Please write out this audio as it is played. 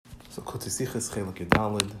So Kutzi Sicha is Chelek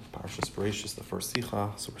Yudalid, Parashas Bereishes, the first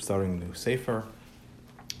Sicha. So we're starting a new Sefer.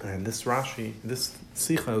 And this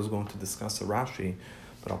Sicha is going to discuss a Rashi,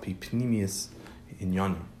 but I'll be Pnimius in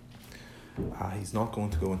Yanim. He's not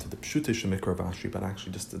going to go into the Pshutish Mikra of Rashi, but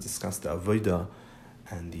actually just to discuss the Avodah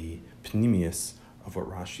and the Pnimius of what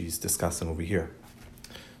Rashi is discussing over here.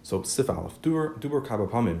 So Sif Aleph, Duber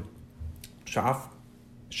Kabapamim, Shaf,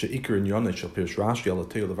 Sheikr in Yanim, Shal Pirsh Rashi,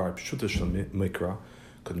 Alateo Levar Pshutish Mikra,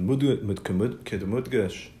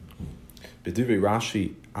 Kedmudgesh, Bedivi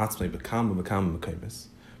Rashi, Atzmei Bekam Mekaimis,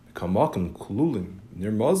 Bekam Malkim Kululim,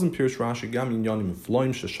 near Mazim Pirsh Rashi, Gam in Yanim,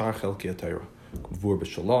 Floim Shashar Chelki Atera, Kuvur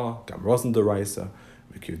Beshalah, Gam Rosen Deraisa,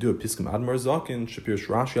 Vikirdu Piskim Admar Zakin, Shapirsh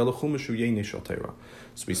Rashi, Alachumishu Yene Shaltera.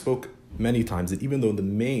 So we spoke many times that even though the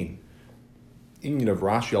main Inyan of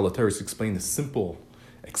Rashi Alatera is to explain the simple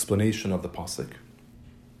explanation of the pasuk,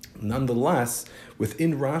 nonetheless,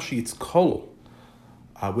 within Rashi it's kol.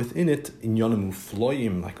 Within it, inyanim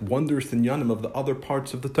ufloyim, like wondrous inyanim of the other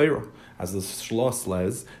parts of the Torah. As the Shlah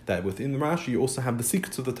says, that within Rashi you also have the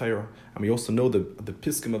secrets of the Torah. And we also know the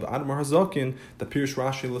Piskim of Admar Hazakin, the Pirush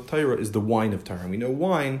Rashi of the Torah is the wine of Torah. And we know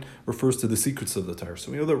wine refers to the secrets of the Torah.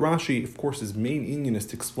 So we know that Rashi, of course, his main inyan is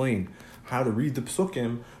to explain how to read the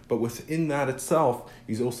Psukim, but within that itself,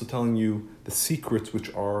 he's also telling you the secrets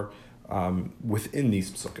which are within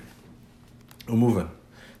these Psukim. We'll move on.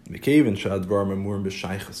 Mikavin shadvar memurim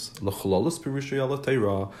b'shaychus lechololos pirush yala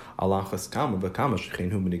Torah alachas kama v'kama shechein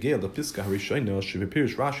hu menegel lepiska harishayna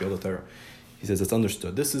shevipirish Rashi yala Torah. He says it's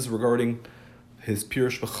understood. This is regarding his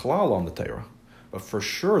pirush v'chalal on the Torah, but for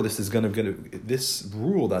sure this is going to this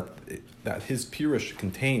rule that his pirush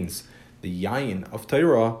contains the yayin of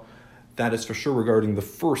Torah. That is for sure regarding the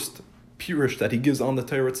first pirush that he gives on the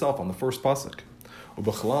Torah itself, on the first pasuk. And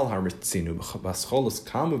he says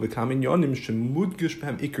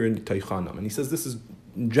this is,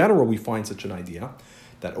 in general, we find such an idea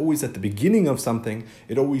that always at the beginning of something,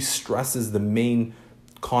 it always stresses the main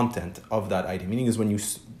content of that idea. Meaning is when you,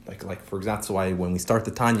 like for example, so when we start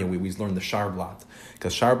the Tanya, we always learn the Sharblat,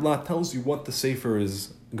 because Sharblat tells you what the Sefer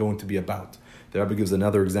is going to be about. The Rebbe gives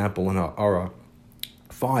another example in Ara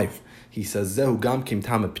 5. He says, Zehu gam kim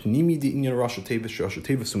tama pnimi di inyan Rosh Tevis Rosh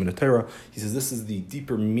Tevis umin Torah. He says this is the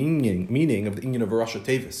deeper meaning of the inyan of Rosh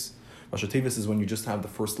Tevis. Rosh Tevis is when you just have the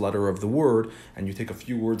first letter of the word, and you take a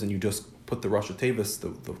few words and you just put the Rosh Tevis,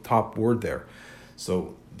 the top word there.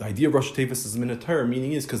 So the idea of Rosh Tevis is min Torah,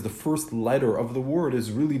 meaning is because the first letter of the word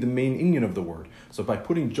is really the main inyan of the word. So by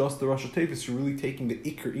putting just the Rosh Tevis, you're really taking the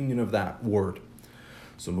ikar inyan of that word.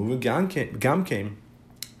 So moving gam came.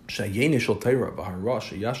 Shayene shel Torah v'hara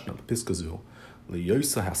sheyashna b'piskazu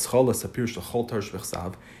liyosa haschalas apirsh l'chol Torah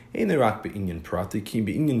shvechsav ein rak be'inyan prati kim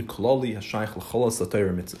be'inyan kolali hashayich l'cholas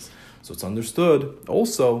l'Torah mitzvahs. So it's understood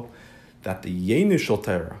also that the yene shel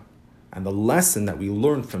Torah and the lesson that we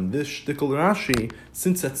learn from this shtickle Rashi,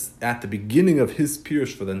 since it's at the beginning of his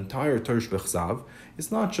pirush for the entire Torah shvechsav, it's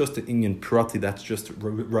not just an inyan prati that's just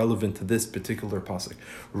relevant to this particular pasuk.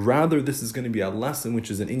 Rather, this is going to be a lesson which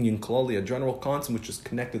is an inyan klali, a general concept which is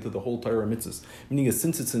connected to the whole Torah mitzvahs. Meaning,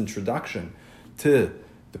 since it's an introduction to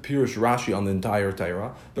the Pirush Rashi on the entire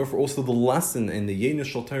Torah, therefore also the lesson in the Yenish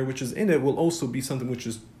Shal Torah which is in it will also be something which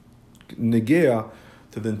is negea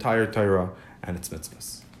to the entire Torah and its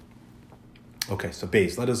mitzvahs. Okay, so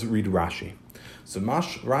base. Let us read Rashi. So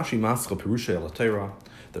Rashi Maschal Pirusha El Torah.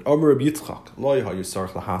 That Amar Rabbi Yitzchak lo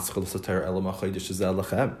yisarch lahaschel sater elam achodesh zeh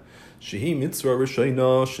lachem shehi mitzvah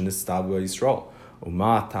rishayna shenistavua Yisrael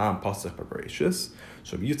uma tam pasuk Bereishes.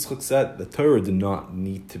 So Rabbi Yitzchak said the Torah did not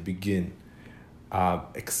need to begin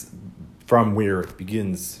from where it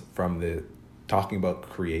begins, from the talking about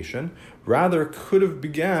creation. Rather, could have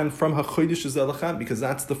began from hachodesh zeh lachem, because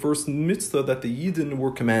that's the first mitzvah that the Yidden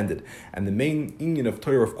were commanded, and the main inyan of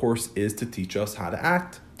Torah, of course, is to teach us how to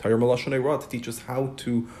act. Torah Malashon Eirah, to teach us how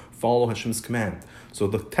to follow Hashem's command. So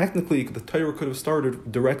technically, the Torah could have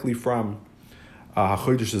started directly from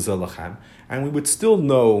HaChodesh Zeh Lachem, and we would still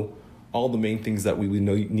know all the main things that we would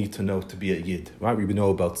need to know to be a Yid. Right? We would know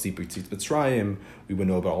about Tzipri Tzitz Mitzrayim, we would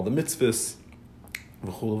know about all the mitzvahs,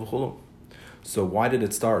 v'chulu v'chulu. So why did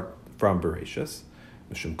it start from Bereishes?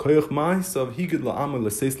 The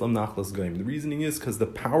reasoning is because the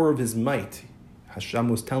power of his might, Hashem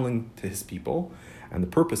was telling to his people. And the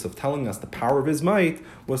purpose of telling us the power of his might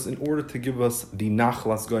was in order to give us the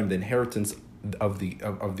nachlas goyim, the inheritance of the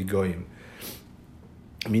goyim.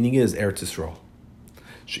 Meaning is Eretz Yisrael.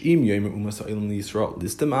 She'im yoyim umas ha'olam liYisrael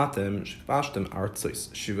listematem shefashtem artzos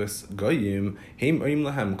shivas goyim heim oim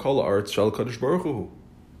lahem kol ha'aretz shel Kadosh Baruch Hu.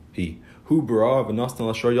 He hu bara v'nasna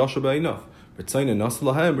l'ashar yasha b'einav v'tzayin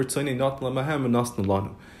nasna lahem v'tzayin natna lamahem v'nasna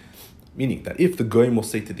lanu. Meaning that if the goyim will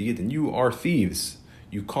say to the Yidden, you are thieves,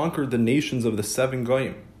 you conquered the nations of the 7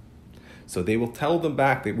 goyim. So they will tell them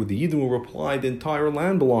back, that the Yidden will reply, the entire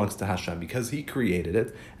land belongs to Hashem because He created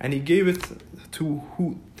it and He gave it to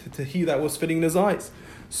he that was fitting in His eyes.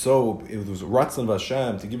 So it was Ratzon of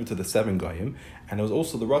Hashem to give it to the 7 goyim, and it was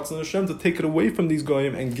also the Ratzon of Hashem to take it away from these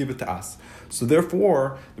goyim and give it to us. So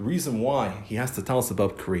therefore, the reason why He has to tell us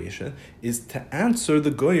about creation is to answer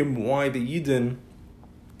the goyim why the Yidden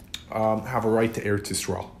have a right to Eretz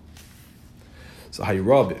Yisrael. So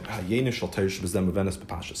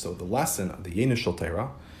So the lesson of the Yenish Shal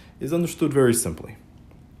Torah is understood very simply.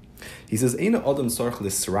 He says, "Eina adam sarch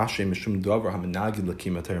l'srashe mishum davar hamenagid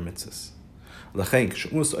l'kima Torah mitzvos. L'chein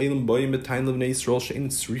k'shu'us oilim boyim b'tayin l'vnei Yisrael she'ein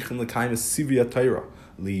tzrichen l'kayim sivya Torah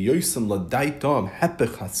liyoysam l'daitam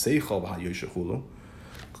hepech haseichal v'hayoshechulu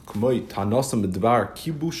k'moi tanosam b'dvar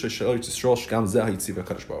kibush she'eretz Yisrael sh'gam zeh ha'yitziv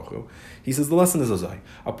HaKadosh Baruch Hu." He says the lesson is azai.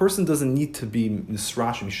 A person doesn't need to be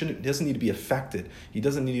nisrashim. He doesn't need to be affected. He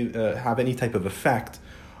doesn't need to have any type of effect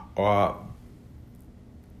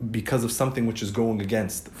because of something which is going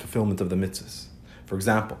against the fulfillment of the mitzvahs. For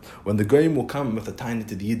example, when the goyim will come with a taina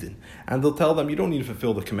to the Yidden, and they'll tell them, you don't need to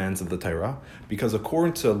fulfill the commands of the Torah, because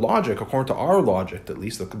according to our logic, at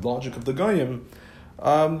least, the logic of the goyim,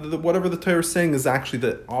 whatever the Torah is saying is actually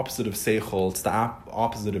the opposite of seichel, it's the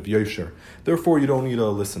opposite of yosher. Therefore, you don't need to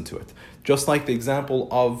listen to it. Just like the example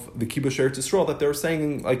of the kibush Eretz Yisrael, that they're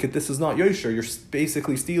saying, like, if this is not yosher, you're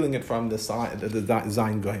basically stealing it from the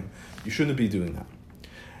Zayin goyim. You shouldn't be doing that.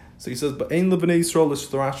 So he says, but ein lebnei Yisrael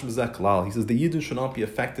l'shtorashim zeklal. He says the Yidden should not be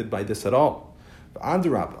affected by this at all.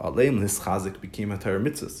 V'adarab aleim l'schazik became a Torah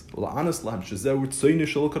mitzvos. V'la'anas lahem shezeh ritzoyne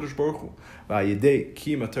shel HaKadosh Baruch Hu. V'ayedei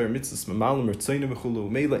kiyim a Torah mitzvos memalim ritzoyne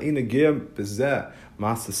v'chulu. Meila eina geam bezeh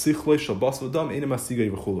ma'aseh sichloi shel bas v'dam eina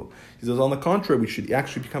masigay v'chulu. He says, on the contrary, we should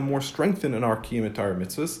actually become more strengthened in our kiyim a Torah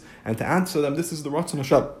mitzvos, and to answer them, this is the Ratzon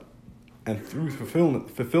Hashem. And through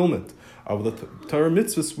fulfillment of the Torah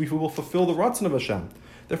mitzvahs, we will fulfill the Ratzon of Hashem.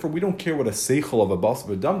 Therefore, we don't care what a seichel of a bas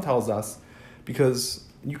v'dam tells us, because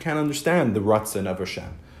you can't understand the Ratzon of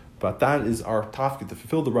Hashem. But that is our tafkid, to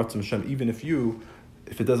fulfill the Ratzon of Hashem, even if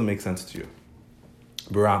it doesn't make sense to you.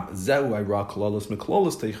 Baram zeu ayra kolalos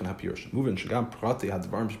miklolos teichen hapirsh. Moving shagam prati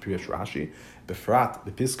hadvarim shpirish Rashi befrat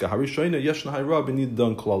bepiska harishoina yeshna hayra benid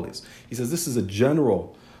don kolalis. He says this is a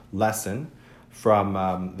general lesson from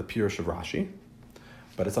the Pirush of Rashi.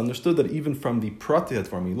 But it's understood that even from the Pratiyat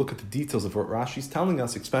form, you look at the details of what Rashi is telling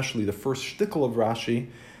us, especially the first shtickle of Rashi,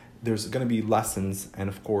 there's going to be lessons, and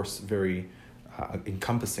of course, very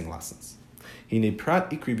encompassing lessons. Hine prat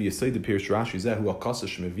ikri v'yesay the Pirush Rashi zehu akasa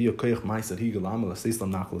shemevia koyach ma'asad higalam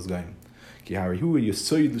l'seislam nachlas gayim ki hari hu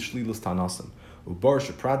yesay l'shlilas tanasim ubar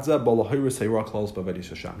sheprat zeh balahiris hayrak klaus b'Bereishes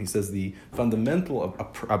Hashem. He says the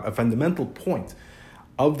fundamental point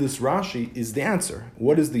of this Rashi is the answer.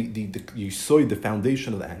 What is the yisoid, the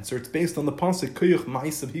foundation of the answer? It's based on the pasuk koyach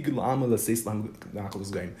ma'asav higel la'amal l'seislam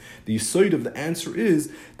nachlas gayim. The yisoid of the answer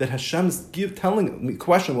is that Hashem's telling. The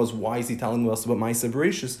question was, why is He telling us about ma'asav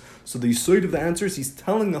Bereishes? So the yisoid of the answer is He's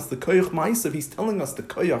telling us the koyach ma'asav. He's telling us the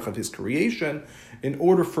koyach of His creation in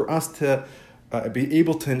order for us to be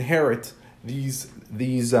able to inherit these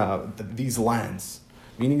lands.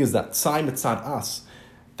 Meaning is that tzai mitzad us,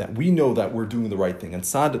 that we know that we're doing the right thing, and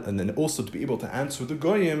then also to be able to answer the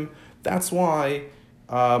goyim. That's why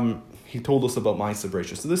He told us about ma'asav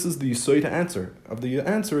Bereishes. So this is the yisoid answer. The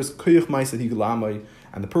answer is koyach ma'asav higalamai,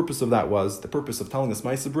 and the purpose of telling us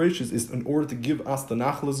ma'asav Bereishes is in order to give us the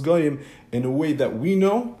nachlas goyim in a way that we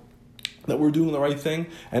know that we're doing the right thing,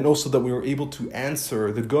 and also that we were able to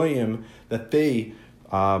answer the goyim, that they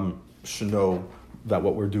should know that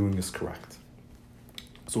what we're doing is correct.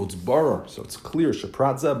 So it's barar, so it's clear.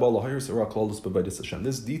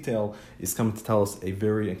 This detail is coming to tell us a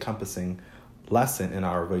very encompassing lesson in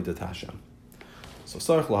our Avodat Hashem. So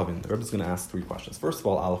Sarach Lavin, the Rebbe is going to ask 3 questions. First of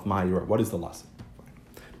all, Aleph Ma'ayir, what is the lesson?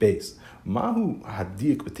 Base. Mahu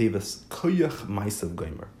hadik b'tevas koyach ma'asav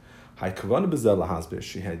goymer. Hay kavana b'zeh lahasber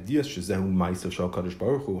shehadiyas shezehu ma'asav shal Kadosh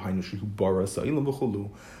Baruch Hu haynu shehu bara sa'ilam v'chulu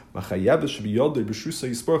machayeves shebiyodei b'shusa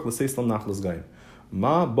yisparach l'seislam nachlas goyim.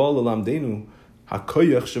 Ma ba'al alamdenu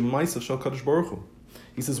HaKoyach Shemaisav Shal Kadosh Baruch Hu.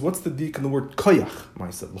 He says, what's the dik in the word koyach?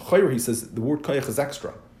 Maisav. L'chayr, he says the word koyach is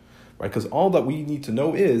extra, right? Because all that we need to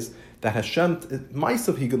know is that Hashem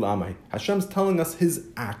Maisav Higalamai. Hashem's telling us His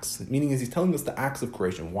acts, meaning He's telling us the acts of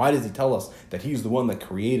creation. Why does He tell us that He's the one that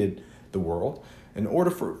created the world? In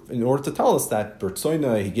order to tell us that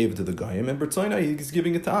Bertzoina He gave it to the Goyim, and Bertzoina He's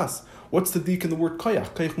giving it to us. What's the dik in the word koyach?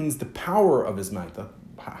 Koyach means the power of His might.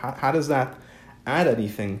 How does that add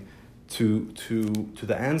anything to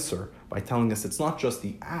the answer by telling us it's not just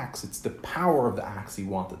the acts, it's the power of the acts he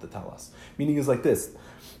wanted to tell us. Meaning is like this: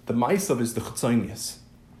 the ma'asav is the chutzonius,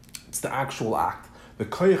 it's the actual act. The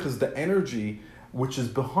koyach is the energy which is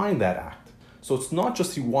behind that act. So it's not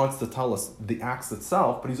just he wants to tell us the acts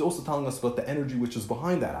itself, but he's also telling us about the energy which is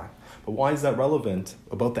behind that act. But why is that relevant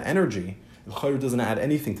about the energy? The Chayr doesn't add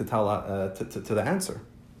anything to tell to the answer.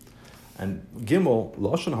 And Gimel,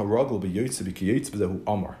 Lashon HaRagel b'yoytze b'kiyotze b'zehu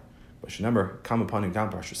Amar. B'shenemer, kam upanim gam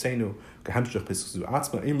parshasenu, k'hemshech piskuzu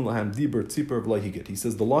atzma, im lahem diber tzipar v'lohigit. He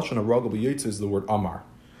says the Lashon HaRagel b'yoytze is the word Amar.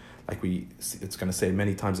 Like it's going to say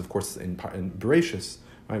many times, of course, in Bereishes,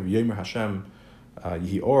 right? V'yomer Hashem,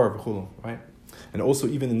 Yihi Or, v'chulu, right? And also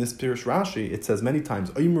even in this Pirush Rashi, it says many times,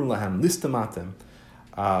 Omer lahem listamatem.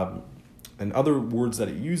 And other words that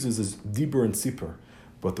it uses is diber and tzipar.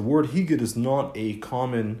 But the word higid is not a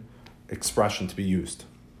common expression to be used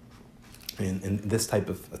in this type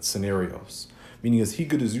of scenarios. Meaning as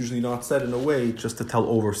higid is usually not said in a way just to tell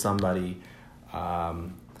over somebody,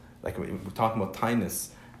 like we're talking about kindness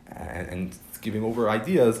and giving over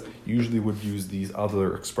ideas, usually would use these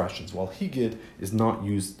other expressions, while higid is not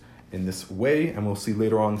used in this way, and we'll see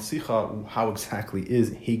later on in the Sikha how exactly is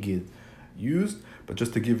higid used. But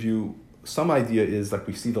just to give you some idea is like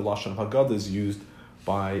we see the Lashon Haggadah is used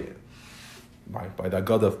by the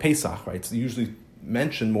Haggadah of Pesach, right? It's usually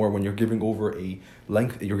mentioned more when you're giving over a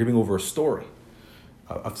story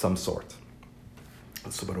of some sort.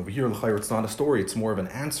 So, but over here, l'chayr, it's not a story; it's more of an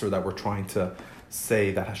answer that we're trying to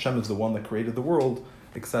say that Hashem is the one that created the world,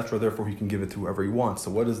 etc. Therefore, He can give it to whoever He wants.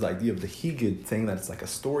 So, what is the idea of the higid, saying that it's like a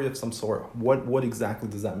story of some sort? What exactly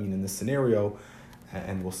does that mean in this scenario?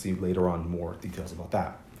 And we'll see later on more details about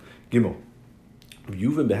that. Gimel. So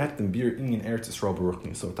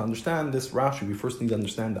to understand this Rashi, we first need to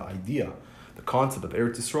understand the idea, the concept of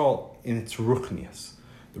Eretz Yisrael in its ruchnius,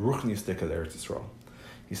 the ruchnius of Eretz Yisrael.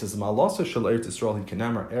 He says, "Ma'alasa shel Eretz Yisrael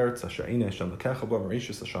hikanemer Eretz asher ina Hashem lekecha ba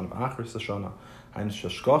Bereishes hashana v'achris hashana hayin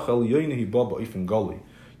sheshkach el yoyne hiba ba'ifin gali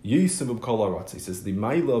yisim b'kol haaretz." He says the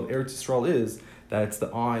ma'ila of Eretz Yisrael is that it's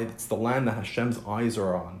the land that Hashem's eyes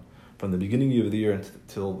are on from the beginning of the year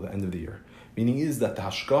until the end of the year. Meaning is that the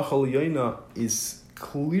Hashkach Aliyayna is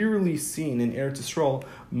clearly seen in Eretz Yisrael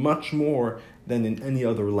much more than in any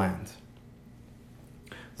other land.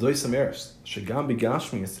 This means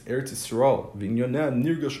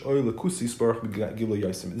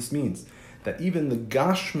that even the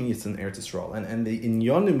Gashmi is in Eretz Yisrael, and the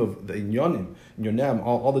Inyanim,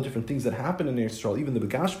 all the different things that happen in Eretz Yisrael, even the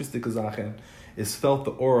Gashmi Stikazachin, is felt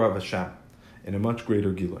the aura of Hashem in a much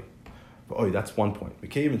greater Giloi. That's one point.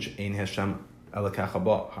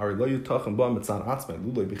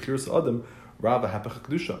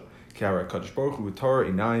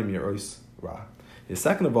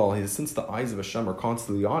 Second of all, since the eyes of Hashem are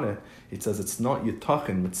constantly on it, it says it's not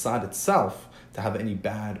yitachin mitzad itself to have any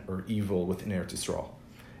bad or evil within Eretz Yisrael.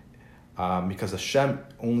 Because Hashem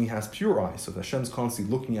only has pure eyes, so if Hashem's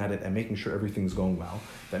constantly looking at it and making sure everything's going well,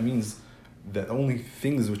 that means that only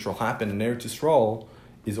things which will happen in Eretz Yisrael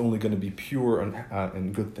is only going to be pure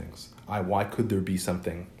and good things. Why could there be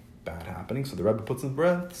something bad happening? So the Rebbe puts in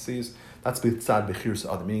parentheses, that's b'tzad b'chir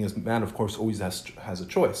sa'ad, meaning as man, of course, always has a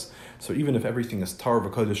choice. So even if everything is tar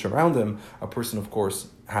v'kodesh around him, a person, of course,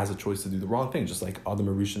 has a choice to do the wrong thing, just like Adam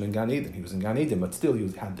Arishan in Gan Eden. He was in Gan Eden, but still he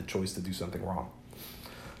had the choice to do something wrong.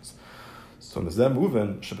 So Nazem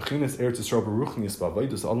Uven, Shebechinas Eretz Yisrael Beruchnius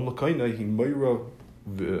Ba'avaydus Adam L'Kaina Hi Moira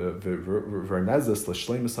V'Vernezes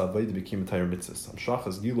L'Shleimus Ha'Avayda B'Kim Atayr Mitzvahs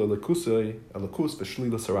Amshachas Gila L'Kusei L'Kus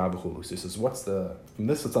V'Shlila Sarah V'Chulu. He says, from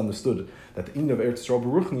this it's understood that the in of Eretz Yisrael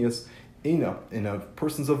Beruchnius in a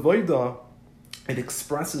person's Avayda, it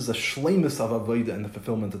expresses a Shleimus of Avayda and the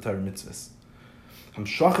fulfillment of Torah Mitzvahs.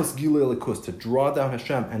 Hamshachas Gila L'Kus, to draw down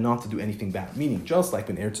Hashem and not to do anything bad. Meaning, just like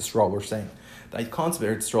in Eretz Yisrael, we're saying, the concept of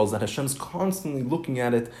Eretz Yisrael is that Hashem's constantly looking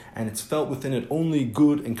at it, and it's felt within it only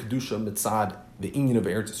good and kedusha mitzad, the inyan of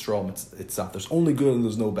Eretz Yisrael itself. There's only good and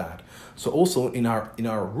there's no bad. So also in our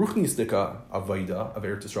ruchnistika avoda of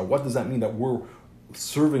Eretz Yisrael, what does that mean that we're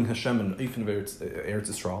serving Hashem in Eifin of Eretz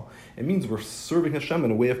Yisrael? It means we're serving Hashem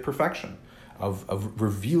in a way of perfection, of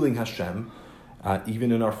revealing Hashem,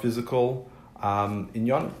 even in our physical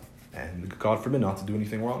inyan, and God forbid not to do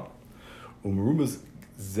anything wrong.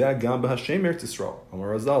 Zeh gam b'Hashem Eretz Yisrael. Amar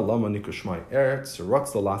Razal lama nikushmai Eretz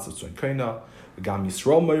Ratz lalasat zoykaina v'gam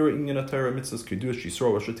Yisrael meira inyan atayra mitzvahs kedush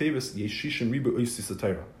Yisrael rashatevis yeshishim ribu oisis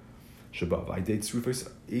atayra shabav aydei tzrufis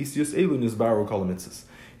eisius elun is baro kol mitzvahs.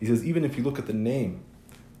 He says even if you look at the name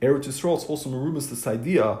Eretz Yisrael, it's also merubas this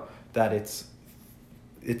idea that its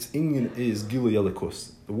inyan is Gilui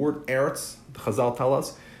Elikus. The word Eretz, the Chazal tell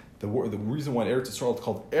us, the reason why Eretz Yisrael is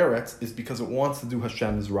called Eretz is because it wants to do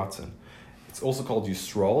Hashem's Ratzon. It's also called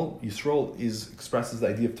Yisrael. Yisrael expresses the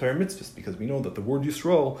idea of Torah mitzvahs, because we know that the word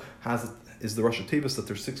Yisrael is the Rosh Tevis, that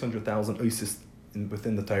there's 600,000 oisis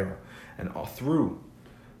within the Torah. And through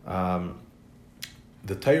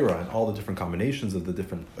the Torah and all the different combinations of the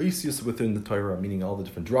different oisis within the Torah, meaning all the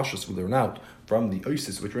different drashas we learn out from the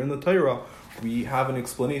oisis which are in the Torah, we have an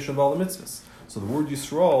explanation of all the mitzvahs. So the word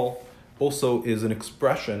Yisrael also is an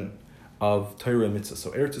expression of Torah and mitzvahs.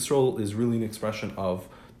 So Eretz Yisrael is really an expression of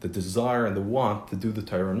the desire and the want to do the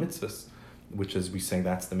Torah and mitzvahs, which, as we say,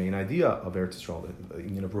 that's the main idea of Eretz Yisrael, the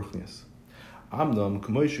union of Ruchnius. Amnam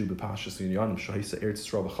k'moishu b'pashas v'inyanim shahisa Eretz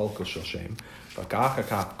Yisrael b'chalko shel Shem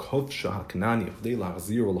v'ka'achakaf kovsha ha'kanani v'dei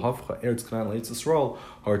lachzir l'havcha Eretz Kanan l'Eretz Yisrael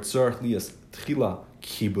ha'artzar lias tchila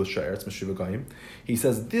kibush ha'eretz m'shiva gayim. He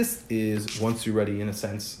says this is, once you're ready, in a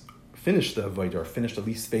sense, finished the Avodah, or finished at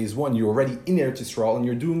least phase 1, you're already in Eretz Yisrael, and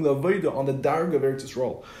you're doing the Avodah on the Darg of Eretz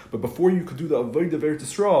Yisrael. But before you could do the Avodah of Eretz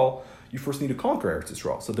Yisrael, you first need to conquer Eretz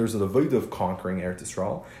Yisrael. So there's the Avodah of conquering Eretz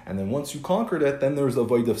Yisrael, and then once you conquered it, then there's the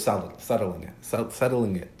Avodah of settling it.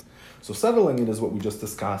 So settling it is what we just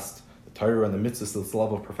discussed, the Torah and the mitzvahs, this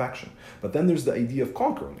level of perfection. But then there's the idea of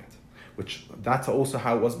conquering it, which that's also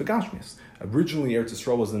how it was Begashmias. Originally, Eretz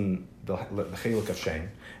Yisrael was in the Chelek of Shem,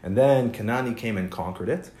 and then Kanani came and conquered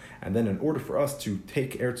it. And then in order for us to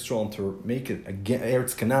take Eretz Yisrael and to make it again,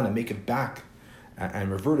 Eretz Canaan, and make it back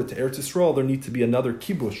and revert it to Eretz Yisrael, there needs to be another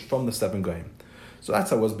kibush from the 7 goyim. So that's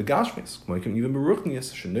how it was Begashmias. Even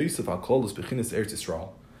Beruchnias, Shenoisef HaKolus Bechinas Eretz Yisrael,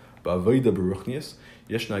 Ba'avoida Beruchnias,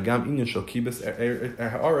 Yeshna Gam Inyan Shal Kibus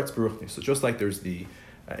Haaretz Beruchnias. So just like there's the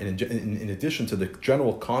in addition to the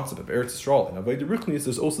general concept of Eretz Yisrael and Avodah Beruchnias,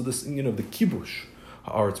 there's also this inyan of the kibush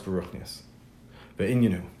Haaretz Beruchnias.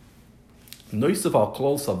 Ve'inyanu. Noisav al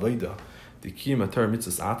klol savoida the kiyum atar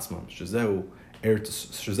mitzvahs atzmam shezeu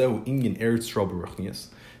inyan Eretz Yisrael Beruchnias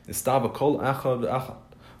nistava kol echad v'echad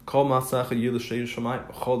kol masacha yil sheir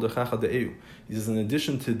shamayim v'chol dechacha de'eu. He says, in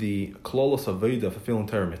addition to the klolos avoida fulfilling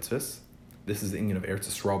Torah mitzvahs, this is the inyan of Eretz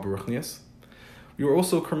Yisrael Beruchnias. We were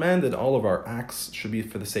also commanded all of our acts should be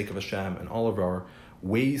for the sake of Hashem, and all of our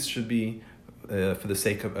ways should be for the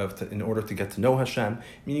sake of in order to get to know Hashem.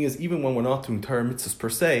 Meaning is, even when we're not doing Torah mitzvahs per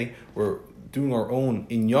se, we're doing our own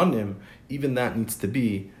inyanim, even that needs to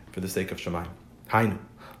be for the sake of Shemayim. Hainu.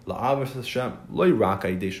 La'avas Hashem, loy rak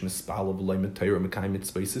aidesh mispalav loy mitayra mekayim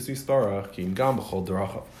mitzvaysis yisparach kim gam b'chol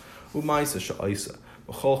derachav u'maisa sha'isa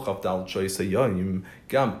b'chol chav dal choysa yayim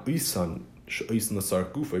gam isan sha'isa nasar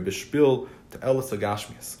gufay b'shpil to Elis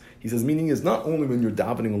Agashmias. He says, meaning is not only when you're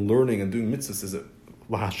davening and learning and doing mitzvahs is it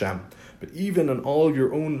Hashem, but even in all of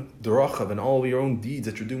your own derachav and all of your own deeds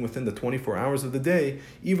that you're doing within the 24 hours of the day,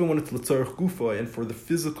 even when it's l'tzarech gufa and for the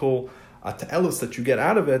physical ta'elis that you get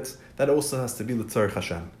out of it, that also has to be l'tzarech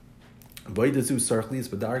Hashem. Vaydazu sarach lias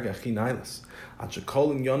b'darga achi nailas. At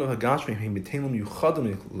shekol in yonu hagashmi heim b'telim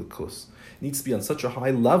yuchadim l'kus. It needs to be on such a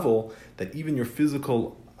high level that even your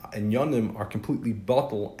physical and Yanim are completely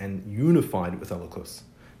bottled and unified with Elokus.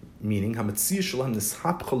 Meaning, Hamatziyah Shalem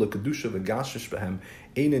Nishapcha LeKedusha V'Gashish Behem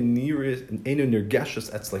Eina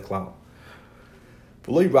Nirgeshes Etzlei Klal.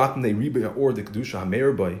 V'loi Rakim They Riba Or the Kedusha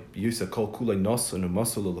Hameir Boy B'Yusa Kol Kulei Nasa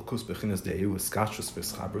Numasal L'Lekus B'Chinas De'eu Eskashus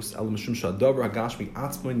V'Schabrus El Mishum Shadavar Hagashmi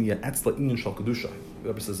Atzmai Nia Etzla Inyan Shal Kedusha. The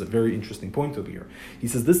Rebbe says a very interesting point over here. He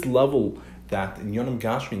says this level that in Yonim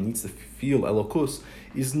Gashmi needs to feel Elokus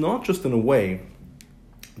is not just in a way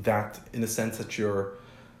that, in a sense, that you're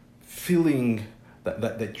feeling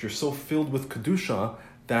that you're so filled with Kedusha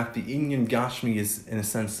that the Inyan Gashmi is, in a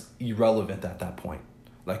sense, irrelevant at that point.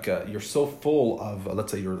 Like you're so full of,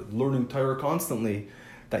 let's say you're learning Torah constantly,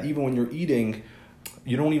 that even when you're eating,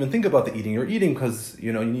 you don't even think about the eating. You're eating because,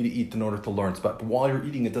 you need to eat in order to learn. But while you're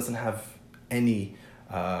eating, it doesn't have any,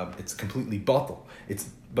 it's completely bottle.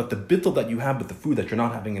 But the bittul that you have with the food, that you're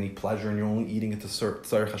not having any pleasure and you're only eating it to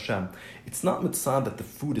tzarech Hashem, it's not mitzvah that the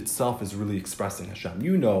food itself is really expressing Hashem.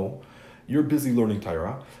 You're busy learning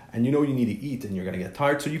Torah, and you need to eat, and you're going to get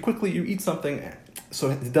tired, so you eat something, so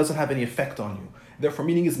it doesn't have any effect on you. Therefore,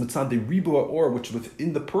 meaning is mitzvah de ribua or, which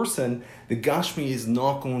within the person, the gashmi is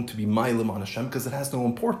not going to be mailim on Hashem because it has no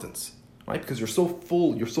importance. Right? Because you're so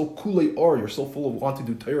full, you're so kulei or, you're so full of wanting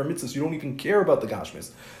to do Torah mitzvahs, you don't even care about the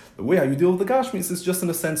gashmis. The way how you deal with the gashmis is just in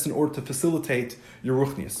a sense in order to facilitate your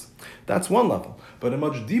ruchnias. That's one level. But a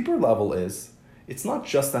much deeper level is, it's not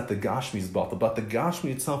just that the gashmi is bottled, but the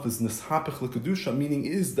gashmi itself is nishapich l'kedusha, meaning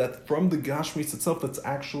is that from the gashmis itself that's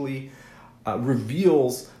actually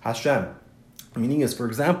reveals Hashem. Meaning is, for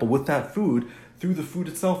example, with that food, through the food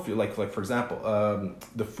itself, like for example,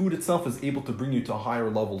 the food itself is able to bring you to a higher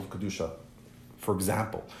level of kedusha For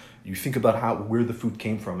example, you think about where the food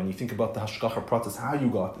came from, and you think about the hashgacha pratis, how you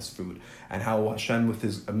got this food, and how Hashem, with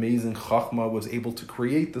His amazing chachma, was able to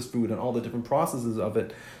create this food and all the different processes of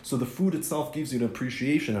it. So the food itself gives you an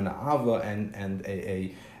appreciation, an ava, and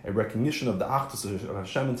a recognition of the achdus of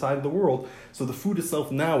Hashem inside of the world. So the food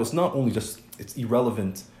itself now is not only just, it's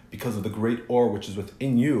irrelevant because of the great or which is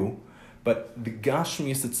within you, but the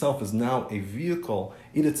Gashmias itself is now a vehicle.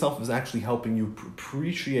 It itself is actually helping you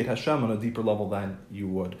appreciate Hashem on a deeper level than you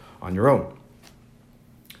would on your own.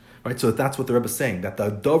 Right, so that's what the Rebbe is saying, that the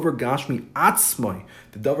Dover Gashmi Atzmai,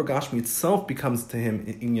 the Dover Gashmi itself becomes to him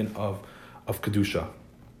an inyan of Kedusha.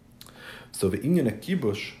 So the inyan of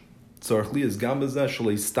Kibush, tzarich li is gam bezeh,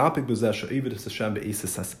 shalei stapik bezeh, she'evid es Hashem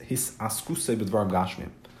be'esis his askusei b'dvar Gashmi.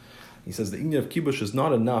 He says the inyan of Kibush is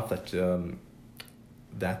not enough that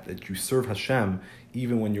you serve Hashem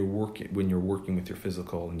even when you're working with your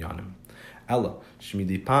physical inyanim. Ella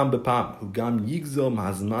shmidi pam bepam hu gam yigzel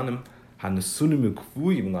mahazmanim hanesunim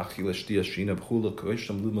ukvuyim lachila shtia shina b'chula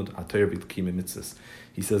koisham lumod atayr v'lkim mitzvahs.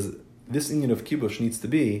 He says this inyan of kibush needs to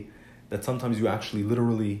be that sometimes you actually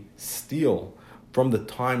literally steal from the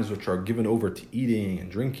times which are given over to eating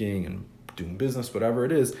and drinking and doing business, whatever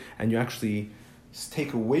it is, and you actually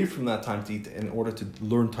take away from that time to eat in order to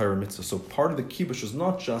learn Torah mitzvah. So part of the kibush is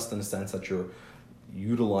not just in the sense that you're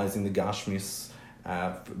utilizing the gashmis,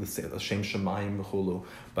 the shem shemayim v'chulu,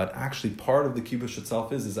 but actually part of the kibush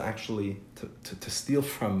itself is actually to steal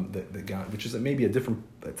from the God, which is maybe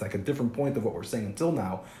it's like a different point of what we're saying until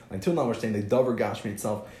now. Until now we're saying the davar gashmi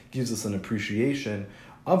itself gives us an appreciation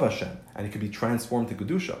of Hashem, and it could be transformed to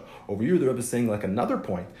kedusha. Over here the Rebbe is saying like another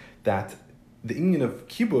point, that the inyan of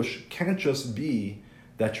kibush can't just be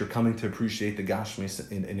that you're coming to appreciate the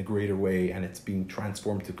gashmis in a greater way and it's being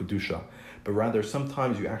transformed to kedusha, but rather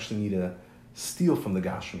sometimes you actually need to steal from the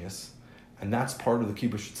gashmis, and that's part of the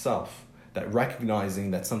kibush itself. That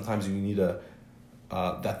recognizing that sometimes you need that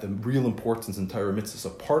the real importance in Torah mitzvah.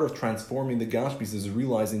 So part of transforming the gashmis is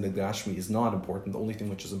realizing that gashmi is not important. The only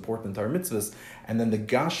thing which is important in Torah mitzvahs, and then the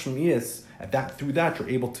gashmi is through that you're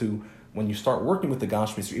able to. When you start working with the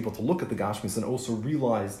gashmis, you're able to look at the gashmis and also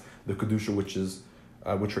realize the kedusha, which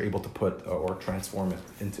you're able to put or transform it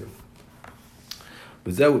into.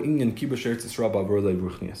 B'zeu inyan kibush Eretz Yisrael ba'avor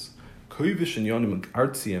le'ruchnias. Koivish and yonim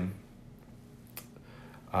artziyim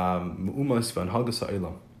mu'umas v'anhagas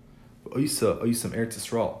ha'elam v'oisa Eretz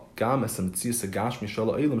Yisrael gam esam tzias ha'gashmi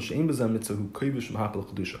shal ha'elam she'im b'zem mitzvah hu koivish m'hapel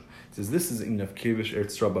kedusha. It says this is in of Kevish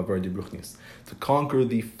Eretz Yisrael ba'avor le'ruchnias, to conquer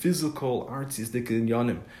the physical artziyas dikin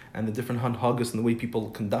yonim and the different hanhagas and the way people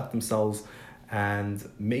conduct themselves and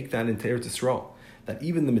make that into Eretz Yisrael. That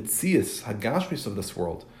even the mitzias hagashmis of this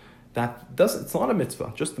world, it's not a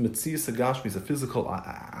mitzvah, just the mitzias hagashmis, the physical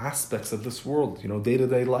aspects of this world,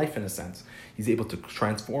 day-to-day life in a sense. He's able to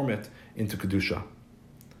transform it into kedusha.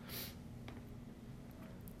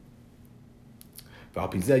 So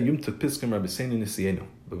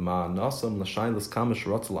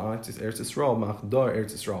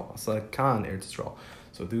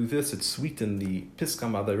through this, it sweetened the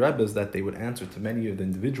piskam of the Rebbes that they would answer to many of the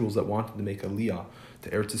individuals that wanted to make aliyah to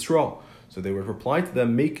Eretz Yisrael. So they would reply to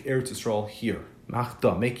them, make Eretz Yisrael here.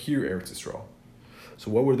 Machda, make here Eretz Yisrael.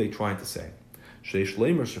 So what were they trying to say? Sheish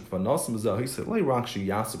leimer shekvanasam b'zah, he said, lei rak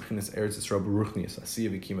sheyasab b'chinas Eretz Yisrael b'ruchnias,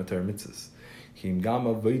 asiyah v'kim ater mitzvahs. Kim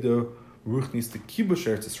gama v'ida ruchnis to kibush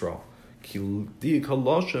Eretz Yisrael. Ki di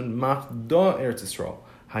kaloshan machda Eretz Yisrael.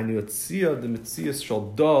 Hainu atziyah de mitzias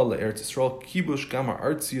shal da le'Eretz Yisrael kibush gama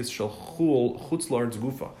artzias shal chutz la'aretz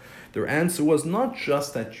gufa. Their answer was not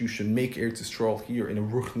just that you should make Eretz Yisrael here in a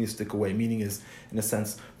ruchnistic way, meaning is, in a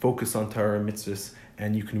sense, focus on Torah and mitzvahs,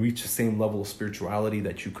 and you can reach the same level of spirituality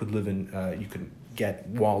that you could live in, you could get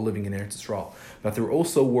while living in Eretz Yisrael. But there were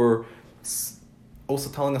also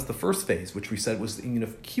telling us the first phase, which we said was the inyan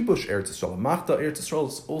of kibush Eretz Yisrael. Machda Eretz Yisrael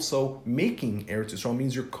is also making Eretz Yisrael,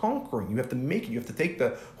 means you're conquering. You have to make it. You have to take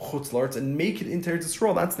the chutz la'aretz and make it into Eretz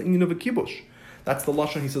Yisrael. That's the inyan of a kibush. That's the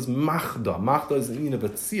lashon. He says machda. Machda is the inyan of a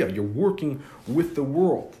tziyah. You're working with the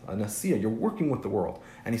world. A nasiyah. You're working with the world.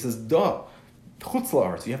 And he says da chutz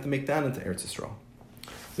la'aretz. You have to make that into Eretz Yisrael.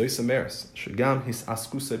 Zoysameres shegam his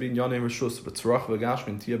askus bin yanem rishus v'tzrach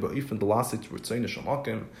v'gashmin tia ba'ifin delasit v'tzayin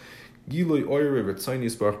shamakim. This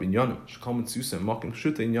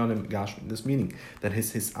meaning that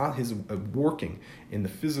his working in the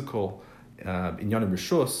physical inyanim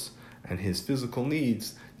rishus and his physical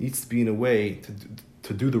needs to be in a way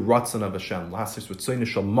to do the ratzon of Hashem. Last is ritzayin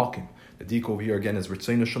shamakim. The dik over here again is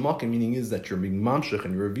ritzayin shamakim, meaning is that you're being mamshech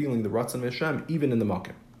and you're revealing the ratzon of Hashem even in the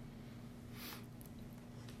makim.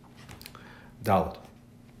 Dalet.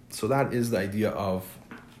 So that is the idea of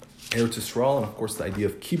Eretz Yisrael, and of course the idea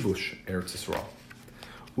of kibush Eretz Yisrael.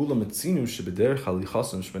 Ula metzinu shebederech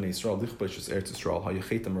halichasim shbnei Yisrael lichbashis Eretz Yisrael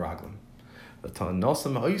hayachetem raglim.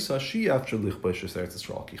 V'tanasam ha'isa shi after lichbashis Eretz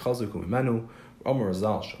Yisrael ki chazuku imenu Amar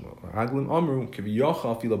Azal Shem Raglim Amru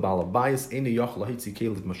Kiviyacha Afila Balabayas Eni Yachla Hitzi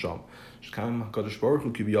Kalev Masham Shkam Hakadosh Baruch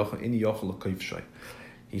Hu Kiviyacha Eni Yachla Kaifshay.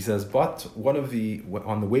 He says, but one of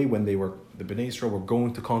on the way when the Bnei Yisrael were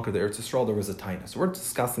going to conquer the Eretz Yisrael, there was a tainus. So we're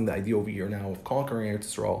discussing the idea over here now of conquering Eretz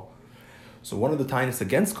Yisrael. So one of the tainus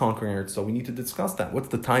against conquering Eretz Yisrael, we need to discuss that. What's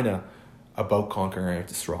the taina about conquering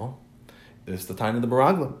Eretz Yisrael? There's the taina of the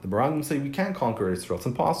Baraglim. The Baraglim say we can't conquer Eretz Yisrael. It's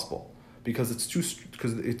impossible. Because it's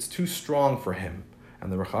too strong for him.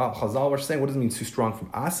 And the Chazal were saying, what does it mean too strong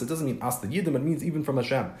from us? It doesn't mean us, the Yiddim, it means even from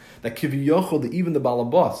Hashem. That Kiviyochel, even the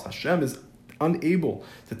Balabas, Hashem is unable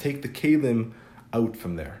to take the Kalim out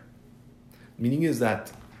from there. Meaning is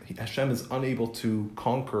that Hashem is unable to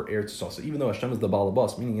conquer Eretz Yisrael. So even though Hashem is the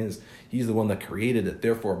Balabas, meaning is He's the one that created it,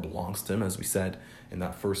 therefore it belongs to Him, as we said in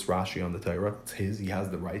that first Rashi on the Torah. It's His, He has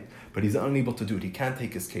the right, but He's unable to do it. He can't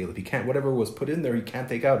take His Caleb. He can't, whatever was put in there, He can't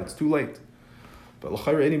take out. It's too late. But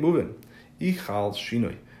l'chayra any moving. Ichal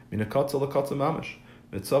shinoi minakatza lakatza mamish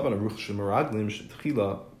mitzavan aruch shemaraglim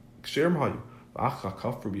shetchila ksherm hayu v'achra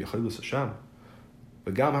kafru b'yachilus Hashem.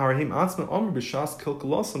 V'gam harahim atzma omer b'shas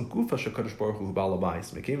kilkalasam gufa shekadosh baruch hu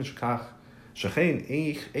balabayis mekein shekach shechein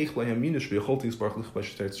eich lehaminush b'yacholti yisbarach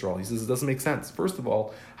lichbash Eretz Yisrael. He says it doesn't make sense. First of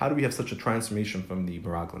all, how do we have such a transformation from the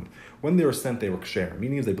Baraglim? When they were sent, they were ksher,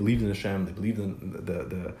 meaning is they believed in Hashem, they believed in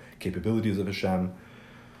the capabilities of Hashem.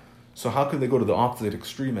 So how could they go to the opposite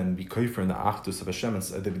extreme and be kafir in the achdus of Hashem and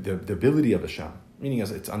the ability of Hashem? Meaning,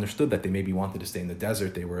 as it's understood that they maybe wanted to stay in the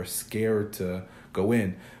desert, they were scared to go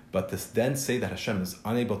in, but to then say that Hashem is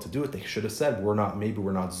unable to do it, they should have said we're not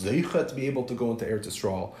zeicha to be able to go into Eretz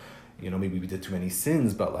Yisrael. Maybe we did too many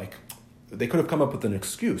sins, but they could have come up with an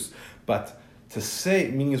excuse. But to say,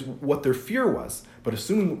 meaning is what their fear was. But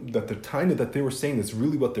assuming that the taina that they were saying is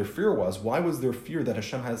really what their fear was, why was their fear that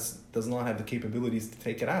Hashem does not have the capabilities to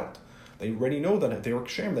take it out? They already know that they were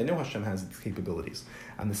kshem. They know Hashem has its capabilities.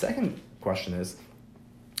 And the second question is,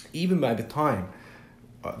 even by the time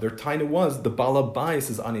their taina was, the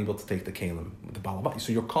balabais is unable to take the kalim. The balabais.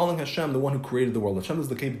 So you're calling Hashem the one who created the world. Hashem has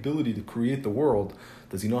the capability to create the world.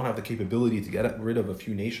 Does He not have the capability to get rid of a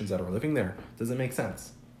few nations that are living there? Does it make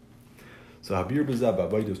sense? So the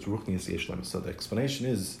explanation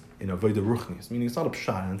is in avodah ruchnis, meaning it's not a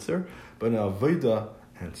pshat answer, but an avodah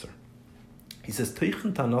answer. He says,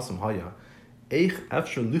 "Teichen tanasam haya, eich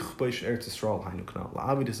efshar lichbeish Eretz Yisrael hainu knal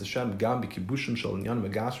la'avidus Hashem gam b'kibushim shel inyanim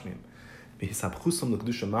gashmim b'hisabchusam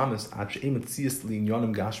l'kedusha mamis ad she'em etzias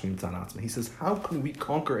li'inyanim gashmim tzanatzma." He says, how can we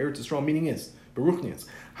conquer Eretz Yisrael? Meaning is beruchnis.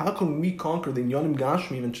 How can we conquer the inyanim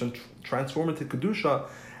gashmim and transform it to kedusha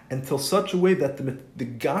until such a way that the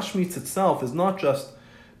Gashmitz itself is not just,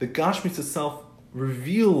 the Gashmitz itself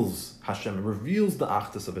reveals Hashem, it reveals the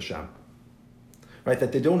Achdus of Hashem. Right,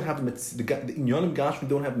 that they don't have, the Inyanim Gashmi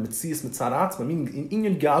don't have Metzias Mitzaratzma, meaning in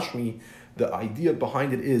Inyan Gashmi, the idea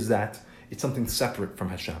behind it is that it's something separate from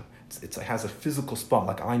Hashem. It has a physical spot,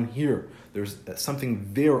 like I'm here, there's something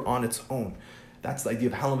there on its own. That's the idea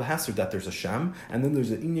of Halam V'Hesed, that there's Hashem, and then there's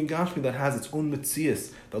an Inyan Gashmi that has its own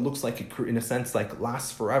Metzias, that looks like it, in a sense, like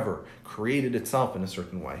lasts forever, created itself in a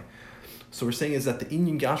certain way. So we're saying is that the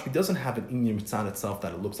Inyan Gashmi doesn't have an Inyan Mitzan itself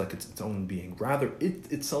that it looks like it's its own being. Rather,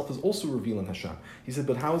 it itself is also revealing Hashem. He said,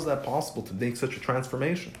 but how is that possible to make such a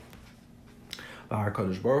transformation?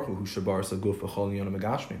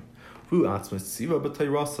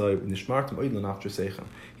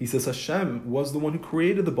 He says Hashem was the one who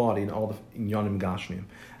created the body and all the Inyanim Gashmim.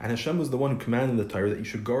 And Hashem was the one who commanded the Torah that you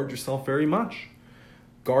should guard yourself very much.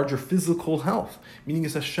 Guard your physical health. Meaning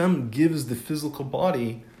is Hashem gives the physical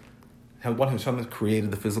body, what Hashem has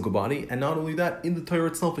created the physical body, and not only that, in the Torah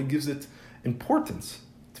itself it gives it importance.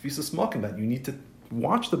 Tfisas makim, that you need to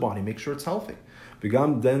watch the body, make sure it's healthy.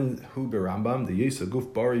 V'gam den hu berambam the yesa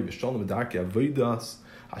guf bari v'shalom v'darki avodas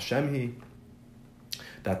Hashemhi,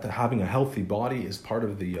 that having a healthy body is part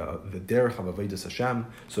of the derech of avodas Hashem.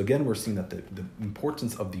 So again, we're seeing that the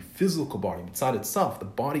importance of the physical body, inside itself, the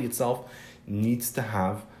body itself needs to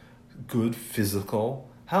have good physical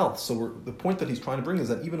health. So the point that he's trying to bring is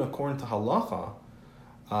that even according to halacha,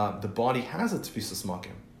 the body has its tfisas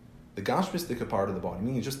makim, the gashmistic part of the body,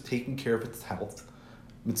 meaning just taking care of its health,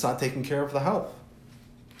 mitzvah taking care of the health.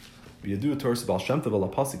 Also,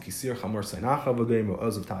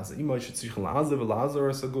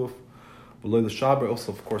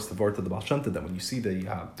 of course, the word of the Baal Shem Tov, that when you see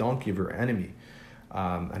the donkey of your enemy,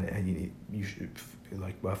 and you should,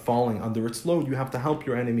 falling under its load, you have to help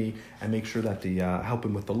your enemy and make sure that the help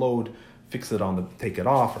him with the load take it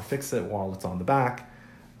off or fix it while it's on the back.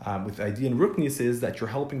 With the idea in Ruknius is that you're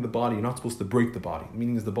helping the body. You're not supposed to break the body.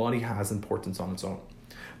 Meaning is the body has importance on its own.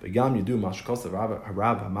 But Yam Yidu Mashkos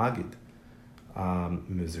Rav Hamagid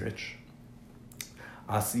Mizrich.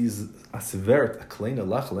 Asivert a kleine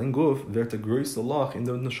lach lenguf vert a große lach in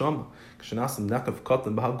the neshama. Kshenasim nekav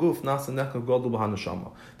katan b'haguf nasa nekav gadol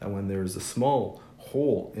b'haneshama. That when there is a small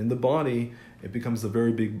hole in the body, it becomes a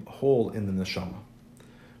very big hole in the neshama.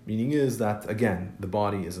 Meaning is that again, the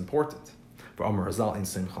body is important. For Amar Razal in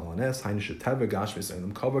Sim Chalanes, Hainish Teva Gashmis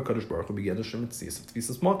and Cover Kaddish Baruch Hu Begedashim Tzis of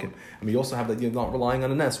Tvisas Makim. And we also have the idea of not relying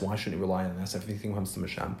on a nest. Why shouldn't you rely on a nest? Everything comes to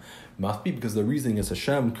Hashem. Must be because the reasoning is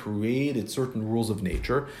Hashem created certain rules of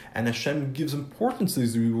nature, and Hashem gives importance to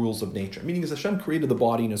these rules of nature. Meaning is Hashem created the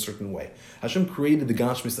body in a certain way. Hashem created the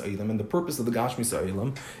Gashmis Eilam, and the purpose of the Gashmis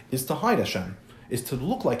Eilam is to hide Hashem, is to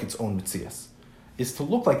look like its own Mitzias, is to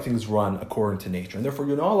look like things run according to nature. And therefore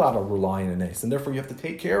you're not allowed to rely on a nest. And therefore you have to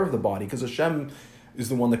take care of the body because Hashem is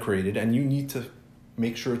the one that created and you need to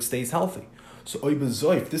make sure it stays healthy. So Oy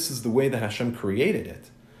B'Zoif, this is the way that Hashem created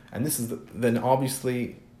it. And this is then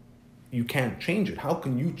obviously you can't change it. How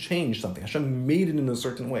can you change something? Hashem made it in a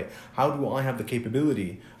certain way. How do I have the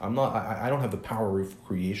capability? I don't have the power of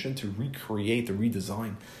creation to recreate, to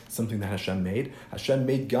redesign something that Hashem made. Hashem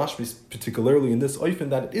made Gashmis particularly in this oifen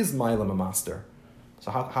that it is Ma'alam a master. So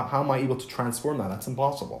how am I able to transform that? That's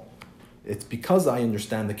impossible. It's because I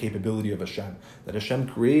understand the capability of Hashem, that Hashem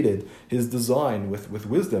created His design with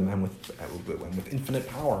wisdom and with infinite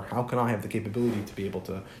power. How can I have the capability to be able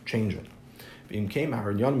to change it? He says,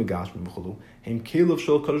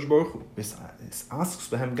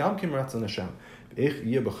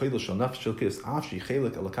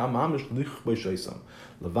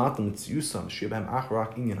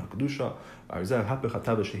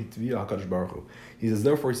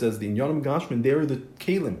 therefore, he says, the Inyanim Gashmin, they're the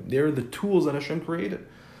Kalim, they're the tools that Hashem created.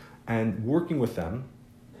 And working with them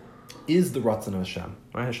is the Ratzon of Hashem.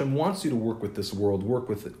 Right? Hashem wants you to work with this world, work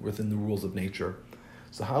within the rules of nature.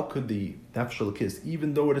 So how could the nefshel kis,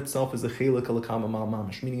 even though it itself is a chelik alakam amal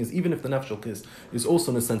mamish, meaning is even if the nefshel kis is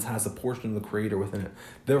also in a sense has a portion of the creator within it,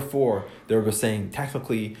 therefore they're saying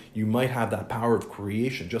technically you might have that power of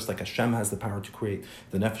creation, just like Hashem has the power to create,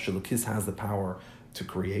 the nefshel kis has the power to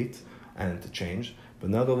create and to change. But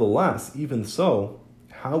nevertheless, even so,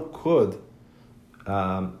 how could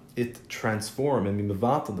it transform and be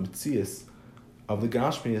mevatel the mitzias of the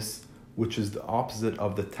gashmias, which is the opposite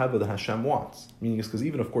of the teva that Hashem wants? Meaning is because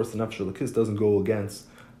even, of course, the nefesh l'kis doesn't go against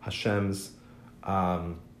Hashem's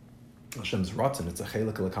ratzon. It's a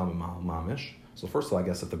chelik l'kam mamish. So first of all, I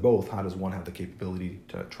guess if they're both, how does one have the capability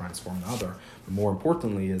to transform the other? But more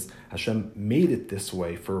importantly is Hashem made it this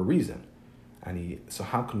way for a reason. So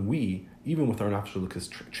how can we, even with our nefesh l'kis,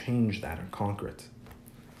 change that and conquer it?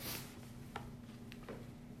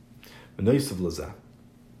 V'noisav l'zeh.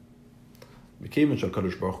 Because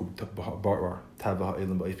HaKadosh Baruch Hu bar tava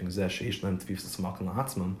ha'elam ba'ifing zeh sheish lem tefif s'smakan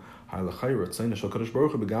la'atzmam ha'lachayra tzayna HaKadosh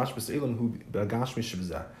Baruch Hu begash b'se'elam hu begash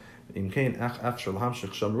mishivzeh im kein after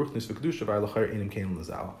l'hamshich sham ruchnis v'kedusha v'ha'lachayra inim kein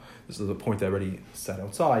l'zah. This is a point I already said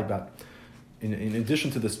outside, but in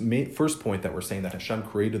addition to this first point that we're saying that Hashem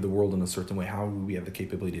created the world in a certain way, how do we have the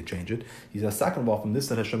capability to change it? He says, second of all, from this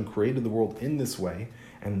that Hashem created the world in this way,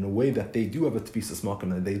 and in a way that they do have a tefisas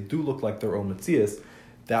makom, and they do look like their own metzias.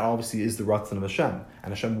 That obviously is the ratzon of Hashem.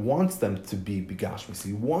 And Hashem wants them to be begashmis.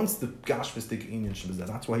 He wants the gashmistic inyan shebizeh.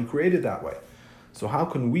 That's why He created that way. So how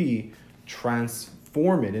can we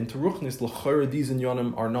transform it into ruchnis? L'chayra, these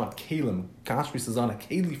inyanim are not kalim. Gashmis is not a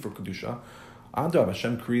keli for kedusha. Adav,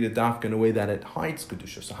 Hashem created dafka in a way that it hides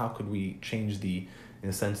kedusha. So how could we change in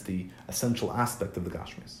a sense, the essential aspect of the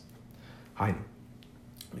gashmis? Hainu.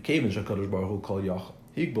 Mekevin shakadosh baruch hu kol yachal.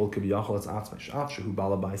 Higbol kev yachal etz atzmei sh'af shehu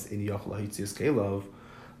balabais eni yachal ha'itzias kelav.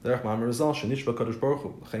 Meaning,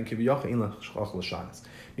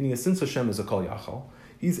 since Hashem is a Kol Yachal,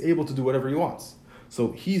 He's able to do whatever He wants.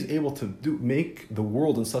 So He's able to make the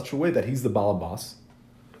world in such a way that He's the Balabas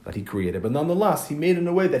that He created. But nonetheless, He made it in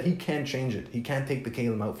a way that He can't change it. He can't take the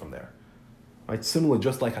Kalim out from there. Right? Similarly,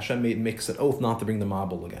 just like Hashem makes an oath not to bring the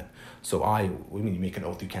Mabul again. So what do you mean you make an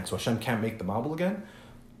oath you can't? So Hashem can't make the Mabul again?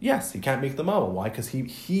 Yes, He can't make the Mabul. Why? Because it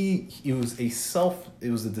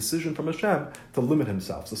was a decision from Hashem to limit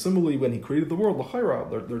Himself. So similarly, when He created the world,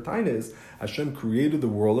 l'chayra, their time is Hashem created the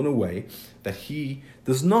world in a way that He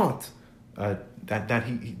does not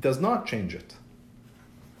He does not change it.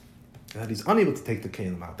 That He's unable to take the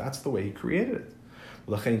kalim out. That's the way He created it.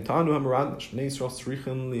 L'chein tanu hamarad Bnei Yisrael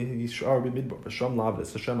tzrichen liyishar b'midbar b'sham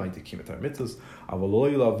lavdas Hashem ha'itikim et mitzvahs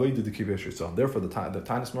avaloi la'avodah d'kivesh Yisrael. Therefore, the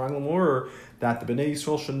Tanis Meraglim were that the Bnei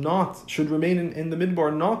Yisrael should remain in the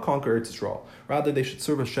midbar, not conquer Eretz Yisrael. Rather, they should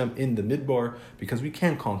serve Hashem in the midbar, because we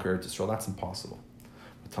can't conquer Eretz Yisrael. That's impossible.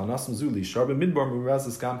 And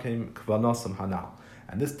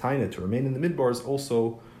this taina to remain in the midbar is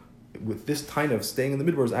also, with this taina of staying in the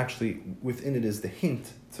midbar, is actually within it is the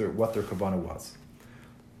hint to what their kavanah was.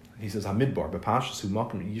 He says, "Hamidbar b'pashas hu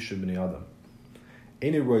makom yishuv b'nei adam.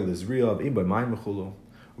 Einei roy lezriyav ein by mayim mechulu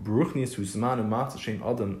u'beruchnius hu zman u'matz shein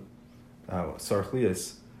adam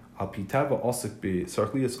sarchlias al pitava osik be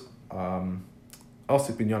sarchlias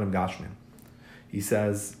osik binyanim gashmin." He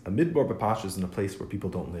says, a midbar b'pashas is in a place where people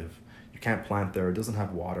don't live. You can't plant there. It doesn't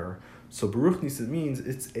have water. So beruchnius, it means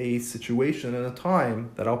it's a situation and a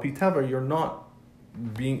time that al pitava you're not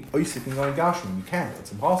being oisik in Yom Gashmin. You can't.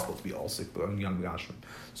 It's impossible to be oisik in Yom Gashmin.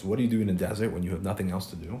 So what do you do in a desert when you have nothing else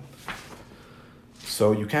to do?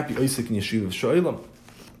 So you can't be oisik in Yeshiva of Shoilam.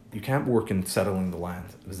 You can't work in settling the land.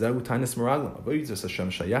 He says the this is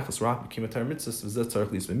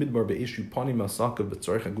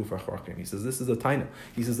a taina.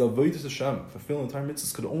 He says avodas Hashem, fulfilling the entire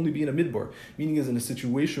mitzvahs, could only be in a midbar, meaning is in a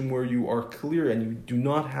situation where you are clear and you do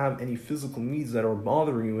not have any physical needs that are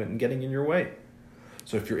bothering you and getting in your way.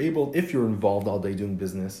 So if you're involved all day doing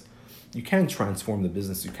business, you can't transform the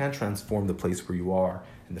business. You can't transform the place where you are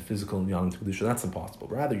in the physical and Yanim Kedusha. That's impossible.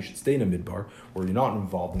 Rather, you should stay in a midbar where you're not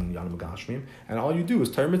involved in Yanim Gashmim, and all you do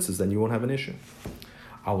is Torah mitzvahs. Then you won't have an issue.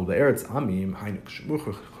 Al be'eretz amim hainu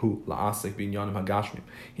k'shmuchach hu la'asek bin Yanim Hagashmim.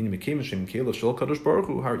 Hine mekem Hashem kela shel Kadosh Baruch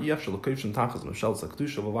Hu har iyaf shel kivshin tachas meshal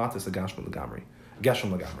zakdusha v'vates hagashmim legamri.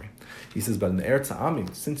 Geshem legamri. He says, but in the eretz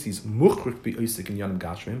amim, since he's muchrik be oisik in Yanim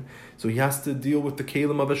Gashmim, so he has to deal with the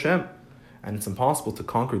kelim of Hashem. And it's impossible to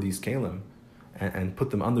conquer these kalim and put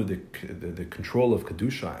them under the control of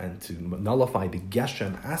Kedusha and to nullify the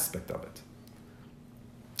Geshem aspect of it.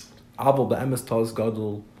 But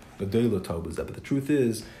the truth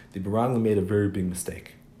is, the Beraglim made a very big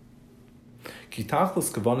mistake. He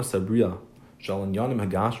says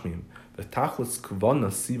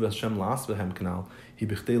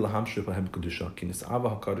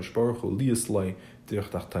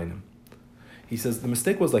the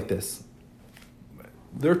mistake was like this.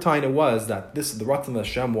 Their taina was that the Ratzon of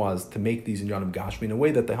Hashem was to make these in Yanim Gashmi in a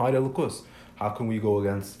way that they hide Elokus. How can we go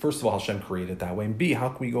against, first of all, Hashem created it that way, and B, how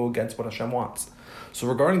can we go against what Hashem wants? So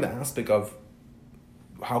regarding the aspect of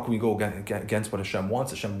how can we go against what Hashem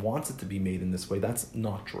wants it to be made in this way, that's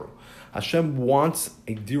not true. Hashem wants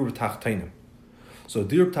a dir b'tachtainim. So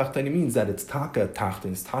dir b'tachtainim means that it's taka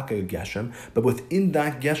tachtin, it's taka geshem, but within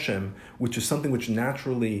that geshem, which is something which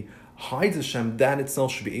naturally hides Hashem, that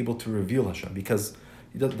itself should be able to reveal Hashem, because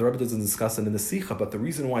the Rebbe doesn't discuss it in the Sikha, but the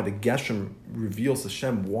reason why the Geshem reveals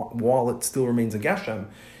Hashem while it still remains a Geshem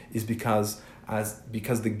is because the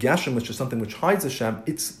Geshem, which is something which hides Hashem,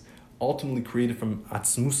 it's ultimately created from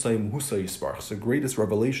Atzmusay Muhusay Yisparch. So the greatest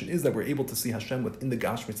revelation is that we're able to see Hashem within the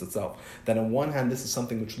Gashmitz itself. That on one hand, this is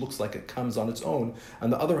something which looks like it comes on its own. On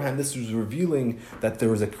the other hand, this is revealing that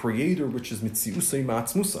there is a creator which is Mitziusay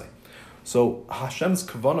Ma'atzmusay. So Hashem's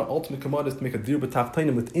kavanah, ultimate kavanah, is to make a dir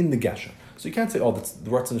b'tachtainim within the geshem. So you can't say, oh, the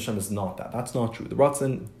Ratzon Hashem is not that. That's not true. The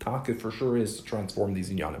Ratzon Taka for sure is to transform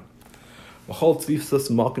these inyanim. V'chol tzvifsas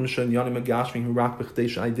makim shen yanim agashmim hu rak b'chtei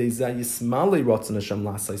she'aydei zeh yismalei Ratzon Hashem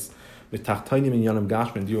lasais b'tachtainim in yanim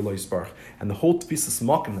gashmim dir lo yisparch. And the whole tzvifsas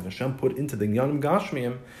makim that Hashem put into the yanim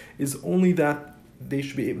gashmim is only that they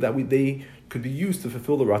should be they could be used to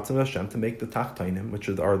fulfill the Ratzon Hashem, to make the tachtainim, which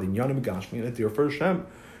are the yanim gashmim, and a dir for Hashem.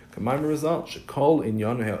 That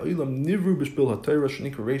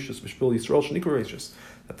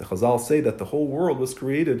the Chazal say that the whole world was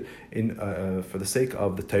created for the sake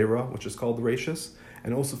of the Torah, which is called the Bereishes,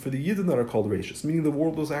 and also for the Yidden that are called Bereishes, meaning the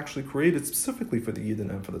world was actually created specifically for the Yidden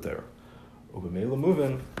and for the Torah.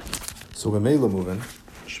 So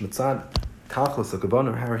Shmitzad Tachlis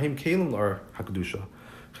HaKavanah Harahim Kalim Lar HaKadusha.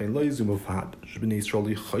 Chen lo yizum avad shbnei Yisrael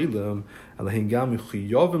yichaylim elahin gam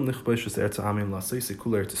yichayavim lichbeish eretz amim lasei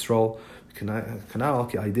kul eretz Yisrael kanal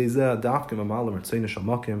ki aydei zeh dafkim amalim eretzein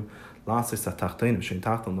shamakim lasei satachtein shein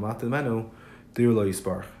tachton lamatim menu dir lo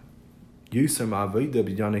yisparch yusar ma'avoda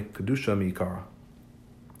b'yanik kedusha mi'ikara.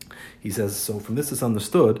 He says, so from this is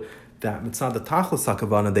understood that mitzad the tachlis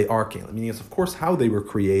hakavana they are kalim, meaning it's of course how they were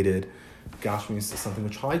created. Gashmi is something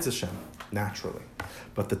which hides Hashem naturally.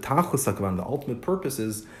 But the tachlis hakavan, the ultimate purpose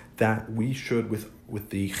is that we should, with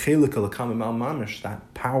the chelek alakam mal mamish,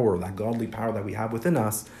 that power, that godly power that we have within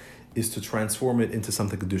us, is to transform it into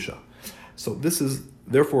something kedusha. So this is,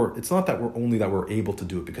 therefore, it's not that we're able to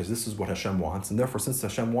do it, because this is what Hashem wants, and therefore, since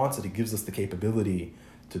Hashem wants it, He gives us the capability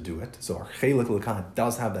to do it. So our Chelek L'Kana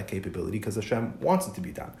does have that capability because Hashem wants it to be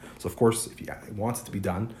done. So of course, if He wants it to be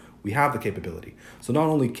done, we have the capability. So not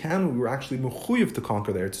only can we're actually mechuyev to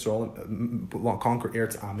conquer the Eretz Yisrael, conquer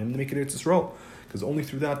Eretz Amim, and make it Eretz Yisrael, because only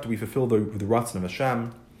through that do we fulfill the Ratzon of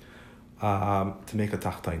Hashem to make a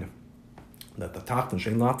Tachtainim. That the Tacht and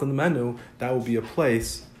Shein Lat on the menu, that will be a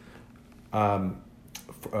place.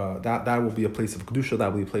 That will be a place of kedusha.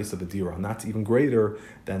 That will be a place of adira, and that's even greater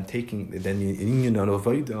than the inyan of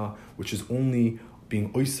avoda, which is only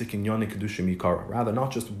being oisik in yoni kedusha mikara. Rather,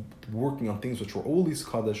 not just working on things which were always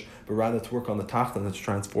kaddish, but rather to work on the tachtim, and to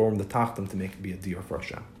transform the tachtim to make it be a dir for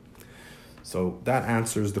Hashem. So that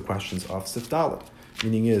answers the questions of Sif Dalet.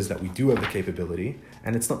 Meaning is that we do have the capability,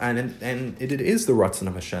 and it's not, and it is the ratzon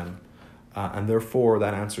of Hashem. And therefore,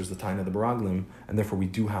 that answers the Taina of the Baraglim, and therefore we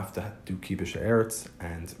do have to do Kibbush Eretz,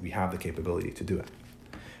 and we have the capability to do it.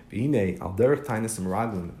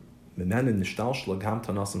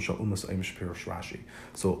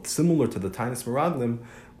 So similar to the Tainis Meraglim,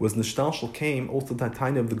 was Nishtalshal came also the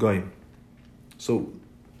Taina of the Goyim. So,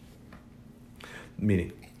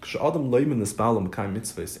 meaning, K'sha'adam loimin nisbalam k'ayim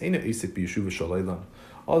mitzvahs, eina isik b'yeshuva shalaylam,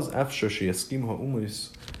 az efshar she'yaskim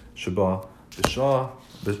ha'umis sheba B'shah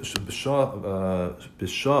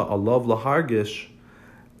alav lahargish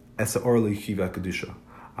es orli chiva kedusha.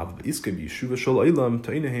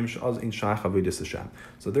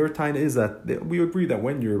 So their taina is that we agree that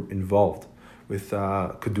when you're involved with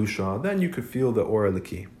kedusha, then you could feel the or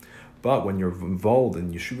liki. But when you're involved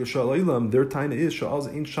in yeshuva shalaylam, their taina is sha'az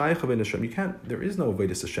in shaykh avodas Hashem. You can't. There is no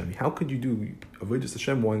avodas Hashem. How could you do avodas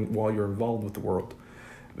Hashem while you're involved with the world?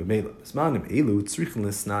 He said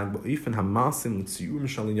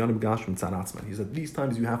these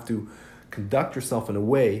times you have to conduct yourself in a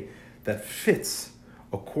way that fits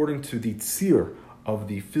according to the tzir of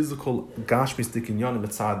the physical gashmistik inyanim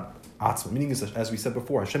mitzad atzma. Meaning is, as we said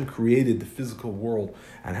before, Hashem created the physical world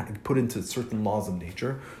and put into certain laws of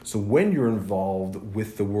nature. So when you're involved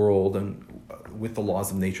with the world and with the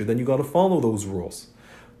laws of nature, then you got to follow those rules.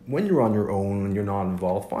 When you're on your own and you're not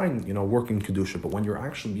involved, fine, work in Kedusha. But when you're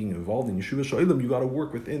actually being involved in Yeshuva Sha'ilim, you got to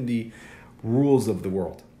work within the rules of the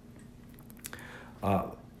world.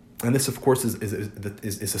 And this, of course, is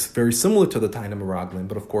very similar to the Taina Meraglim,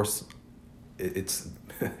 but of course, it's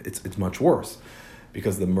much worse,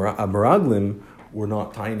 because the Meraglim were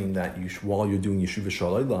not taining that while you're doing Yeshuva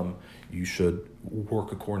Sha'ilim, you should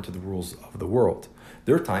work according to the rules of the world.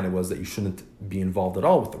 Their taina was that you shouldn't be involved at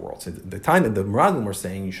all with the world. So the Meraglim were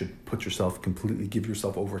saying you should give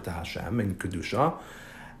yourself over to Hashem and Kedusha,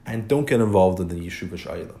 and don't get involved in the Yeshuva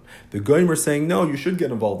Sha'ilim. The Goyim are saying, no, you should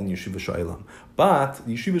get involved in Yeshuva Sha'ilim. But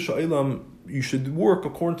the Yeshuva Sha'ilim, you should work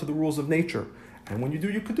according to the rules of nature. And when you do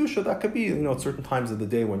your Kedusha, that could be, at certain times of the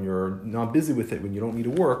day when you're not busy with it, when you don't need to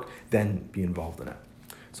work, then be involved in it.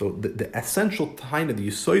 So the essential taina, the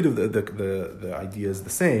yisoid of the idea is the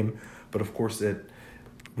same, but of course it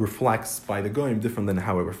reflects by the Goyim different than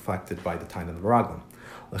how it reflected by the taina of the Meraglim.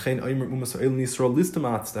 L'chein oimer umas ha'el Yisrael listem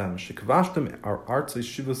atztem shekvashtem artzei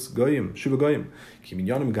shivas goyim shiva goyim ki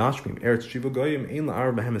minyanim gashmim eretz shiva goyim ein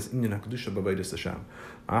la'ar behem es inyan ha'kedusha b'avodas Hashem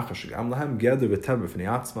ma'achar shegam lahem geder v'tever v'nei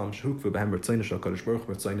atzmam shehukva behem b'rtzeina shel HaKadosh Baruch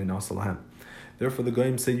Hu b'rtzeina nasa lahem. Therefore the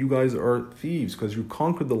Goyim say, you guys are thieves because you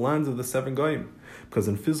conquered the lands of the seven Goyim. Because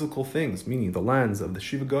in physical things, meaning the lands of the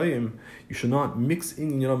Shiva Goyim, you should not mix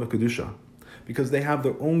in Yinam Kedusha. Because they have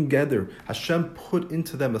their own gather. Hashem put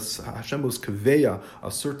into them, Hashem was kaveya, a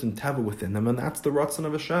certain teva within them, and that's the ratzon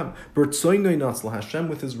of Hashem. Hashem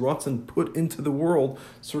with his ratzon put into the world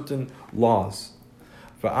certain laws.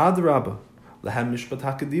 V'adrabah, lehem mishpat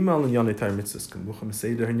hakadima al inyanei tayr mitzvahs, k'muchem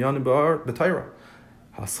seder inyanim b'tayra.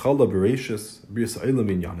 Haschala Bereishes, Bris Eilam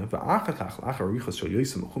Inyanim, Va'achakach, Achar Richas Shal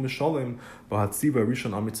Yosem, Chumishalim, V'hatziva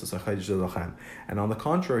Rishon Amitzvah Sachaydish Zelachem. And on the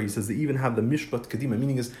contrary, he says they even have the Mishpat Kadima,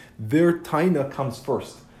 meaning is their taina comes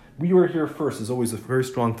first. We were here first is always a very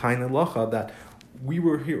strong taina lacha that we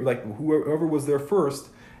were here, like whoever was there first,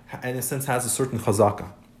 in a sense has a certain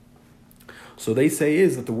chazaka. So they say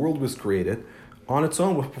is that the world was created on its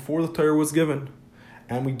own before the Torah was given.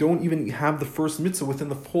 And we don't even have the first mitzvah within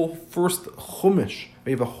the whole first chumash.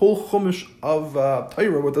 We have a whole chumash of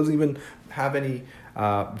Torah, but doesn't even have any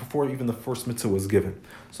before even the first mitzvah was given.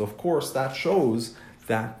 So of course that shows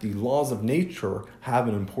that the laws of nature have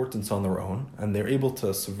an importance on their own, and they're able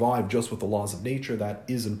to survive just with the laws of nature. That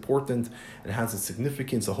is important and has a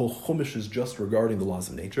significance. The whole chumash is just regarding the laws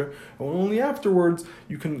of nature. And only afterwards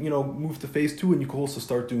you can move to phase 2, and you can also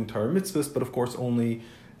start doing Torah mitzvahs, but of course only.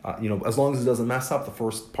 As long as it doesn't mess up the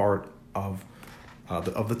first part of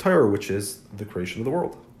of the Torah, which is the creation of the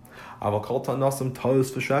world. But of course,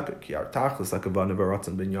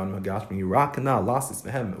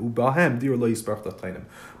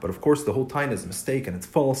 the whole time is a mistake and it's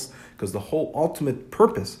false, because the whole ultimate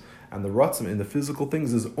purpose and the ratzim in the physical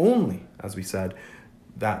things is only, as we said,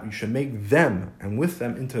 that you should make them and with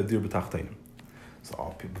them into a dir b'tachtainim.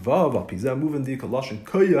 So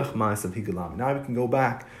now we can go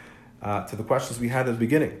back to the questions we had at the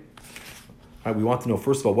beginning. Right, we want to know,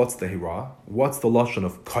 first of all, what's the hira, what's the lashon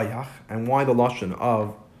of koyach, and why the lashon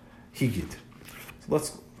of higid. So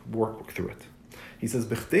let's work through it. He says,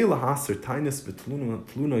 "B'chdei lahaser tainis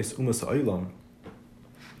v'tlunois umas ha'olam,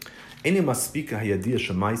 eni maspika hayadiyah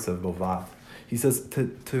shemaisav bovad." He says, to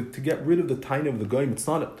get rid of the taina of the goyim, it's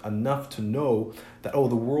not enough to know that,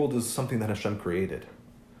 the world is something that Hashem created.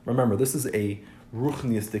 Remember, this is a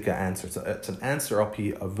ruchniistic answer. It's an answer up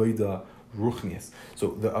here, avoda ruchnius.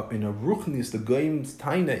 So in a ruchnius, the goyim's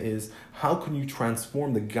taina is, how can you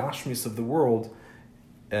transform the gashmis of the world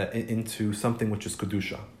into something which is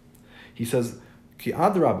kedusha? He says, Ki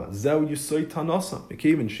adraba zeu yisoy tanasa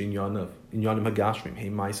mekevin shinyanim hagashmim hey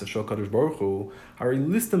ma'isa shel kadosh baruch hu hari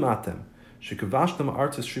listamatem shekavashtam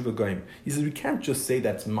artis shiva goyim. He says we can't just say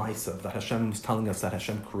that's ma'isa, that Hashem was telling us that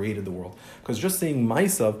Hashem created the world, because just saying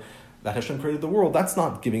ma'isa that Hashem created the world, that's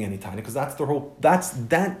not giving any taina, because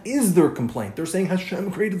that is their complaint. They're saying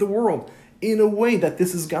Hashem created the world in a way that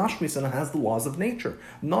this is gashmis and it has the laws of nature,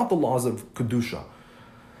 not the laws of kedusha.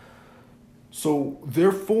 So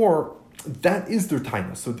therefore, that is their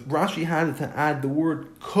taina. So Rashi had to add the word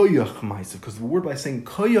koyach ma'asav, because the word by saying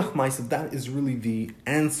koyach ma'asav, that is really the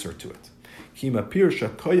answer to it. So therefore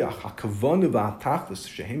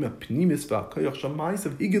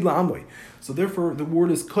the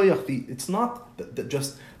word is koyach. It's not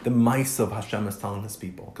just the ma'asav Hashem is telling his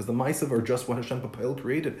people, because the ma'asav are just what Hashem B'Peil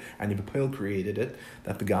created, and B'Peil created it,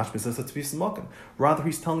 that the Gashmi says it's v'smakim. Rather,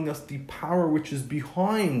 he's telling us the power which is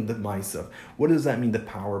behind the ma'asav. What does that mean, the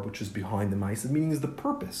power which is behind the ma'asav? Meaning is the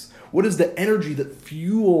purpose. What is the energy that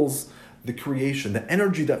fuels the creation? The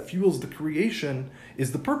energy that fuels the creation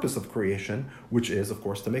is the purpose of creation, which is, of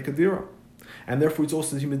course, to make a dira. And therefore, it's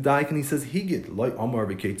also Himedayik, and he says, Higid, like Amar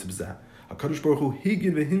v'Keitz b'zeh. HaKadosh Baruch Hu,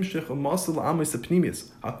 Higid v'himshech v'masel amis apnimius,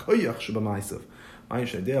 HaKoyach sheba'maisav.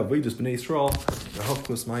 Ma'ayish aidei avodas b'nei Yisrael,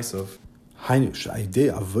 v'hapchus maisav. Hainush, aidei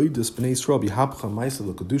avodas b'nei Yisrael, v'hapcha maisav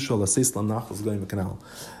l'kedusha l'seis l'nachos goyim v'kanal.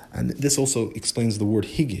 And this also explains the word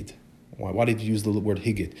Higid. Why did he use the word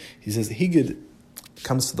Higid? He says Higid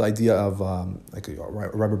comes to the idea of, like a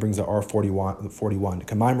Rebbe brings the R41,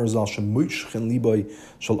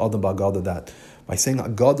 that by saying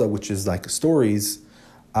agada, which is like stories,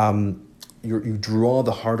 you draw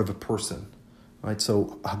the heart of a person, right?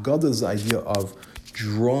 So agada is the idea of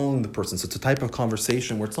drawing the person. So it's a type of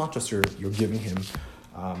conversation where it's not just you're giving him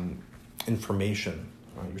information.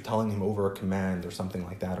 You're telling him over a command or something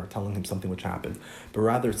like that, or telling him something which happened, but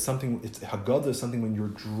rather it's Haggadah is something when you're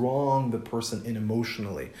drawing the person in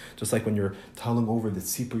emotionally, just like when you're telling over the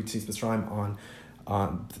Tzipur Tzitz Mitzrayim on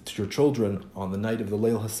to your children on the night of the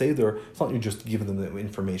Leil HaSeder. It's not you're just giving them the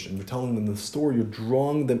information, you're telling them the story, you're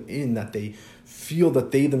drawing them in, that they feel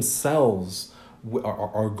that they themselves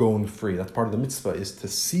are going free. That's part of the mitzvah, is to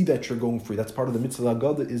see that you're going free. That's part of the mitzvah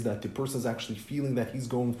Haggadah, is that the person is actually feeling that he's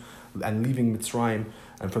going and leaving Mitzrayim,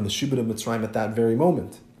 and from the Shibud of Mitzrayim at that very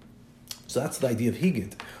moment. So that's the idea of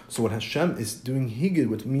Higid. So what Hashem is doing Higid,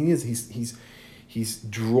 what means is he's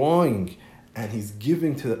drawing and he's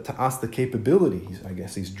giving to us the capability.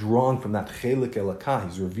 He's drawing from that Chelek Elakah.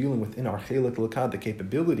 He's revealing within our Chelek Elakah the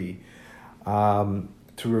capability to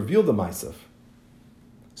reveal the Maisav.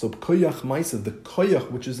 So koyach maisav, the koyach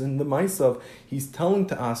which is in the maisav, he's telling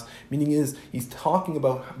to us, meaning is he's talking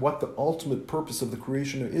about what the ultimate purpose of the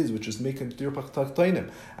creation is, which is making dir pachtainim.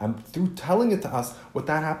 And through telling it to us, what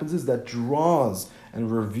that happens is that draws and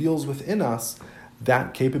reveals within us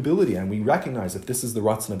that capability. And we recognize if this is the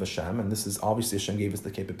ratzon of Hashem, and this is obviously Hashem gave us the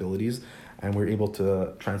capabilities, and we're able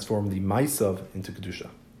to transform the maisav into kedusha.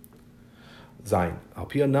 Zayin. Al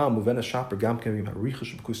pia na muvena shaper gam kevim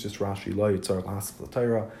harichish b'kusis Rashi lo yitzar l'asik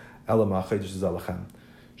l'tayra ela ma'achedesh zalachem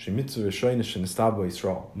shemitzu rishoyne shenistab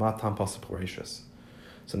b'Yisrael ma tam pasuk Bereishes.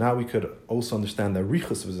 So now we could also understand that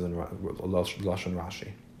Riches was in Lashon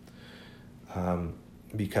Rashi,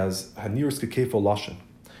 because Hanirus kekefo Lashon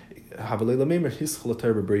Havelela Meimer hischel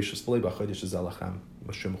l'tayra b'Bereishes v'lei b'achedesh zalachem.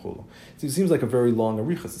 It seems like a very long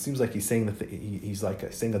arichas. It seems like he's saying that he's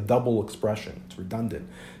like saying a double expression. It's redundant,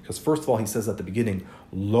 because first of all he says at the beginning,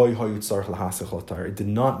 "Lo hayitzarich lahasech l'Torah." It did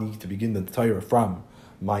not need to begin the Torah from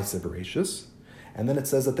Ma'aseh Bereishes, and then it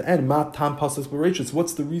says at the end, "Ma tam pasuk Bereishes."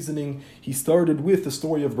 What's the reasoning? He started with the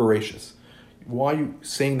story of Bereishes. Why are you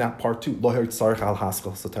saying that part too? And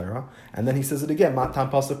then he says it again.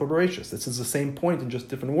 Bereishes. This is the same point in just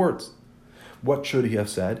different words. What should he have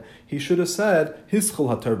said? He should have said, the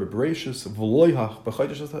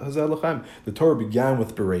Torah began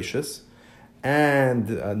with Bereishes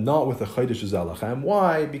and not with the Chodesh Zelachem.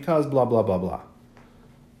 Why? Because blah, blah, blah, blah.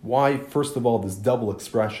 Why? First of all, this double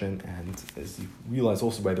expression, and as you realize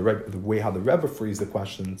also by the way how the Rebbe phrased the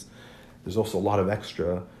questions, there's also a lot of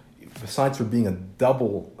extra, besides for being a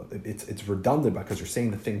double, it's redundant because you're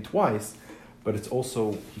saying the thing twice, but it's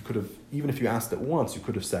also, he could have, even if you asked it once, you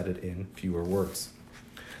could have said it in fewer words.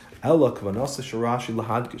 Ella kvanasa sharashi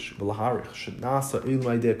lahadgish v'laharich shenasa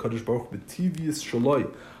ilma idea kadosh baruch b'tivius shaloi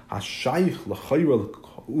hashayich l'chayra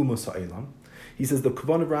l'umas ha'elam. He says the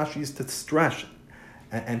kavan of Rashi is to stress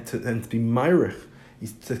and to be myrich,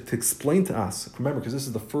 to explain to us. Remember, because this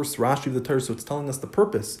is the first Rashi of the Torah, so it's telling us the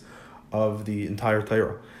purpose of the entire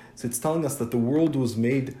Torah. So it's telling us that the world was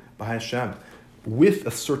made by Hashem with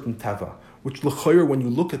a certain teva, which l'chayr, when you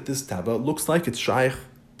look at this teva, it looks like it's shaykh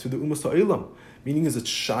to the umas ha'elam. Meaning is it's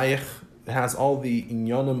shaykh, it has all the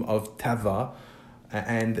inyanim of teva,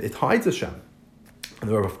 and it hides Hashem. And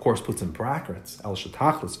the Rebbe, of course, puts in brackets, El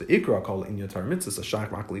Shatachlis, Ve'ikra, call Inyan Tar Mitzvahs, a shaykh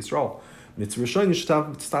Rakal Yisrael. Mitzvah Rishon,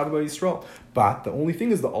 Yishtav by Yisrael. But the only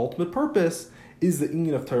thing is, the ultimate purpose is the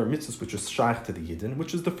inyan of Torah mitzvahs, which is shaykh to the Yidden,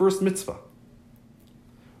 which is the first mitzvah.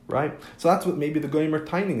 Right? So that's what maybe the Goyim are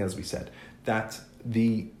timing, as we said, that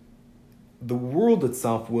the world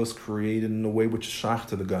itself was created in a way which is shaykh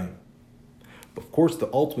to the Goyim. Of course, the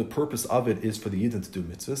ultimate purpose of it is for the Yidden to do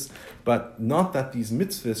mitzvahs, but not that these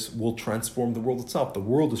mitzvahs will transform the world itself. The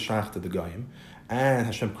world is shaykh to the Goyim, and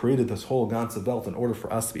Hashem created this whole ganze Welt in order for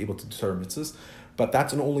us to be able to do Torah mitzvahs, but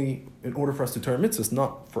that's only in order for us to do Torah mitzvahs,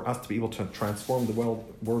 not for us to be able to transform the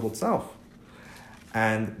world itself.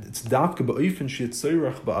 And it's davka ba'ofen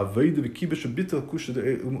she'etzorach ba'aveda v'kibush v'bitul kusha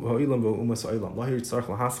ha'olam v'umas ha'olam lahir tzarich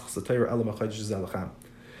lahasach satayra elam ha'chaydish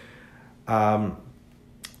zelachem.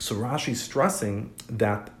 So Rashi is stressing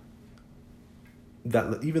that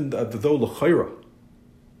even though l'chayra,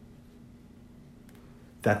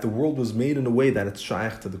 that the world was made in a way that it's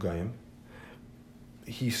shaykh to the Goyim,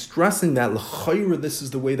 he's stressing that l'chayra, this is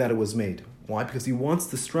the way that it was made. Why? Because he wants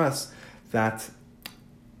to stress that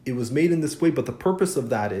it was made in this way, but the purpose of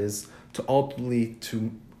that is to ultimately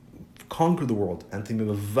to conquer the world and to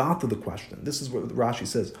mevata the question. This is what Rashi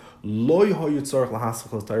says. He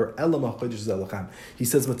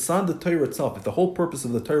says, mitzad the Torah itself, if the whole purpose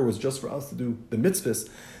of the Torah was just for us to do the mitzvahs,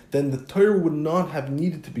 then the Torah would not have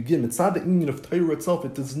needed to begin. Mitzad the inyan of Torah itself,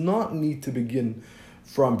 it does not need to begin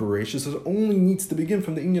from Bereishes. It only needs to begin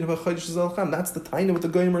from the inyan of HaChadosh Zalcham. That's the taina what the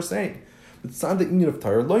Goyim are saying. Mitzad the inyan of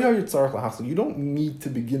Torah, you don't need to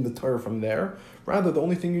begin the Torah from there. Rather, the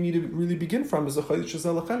only thing you need to really begin from is the Chodesh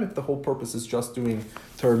Zelachem, if the whole purpose is just doing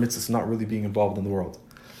Torah mitzvahs, not really being involved in the world.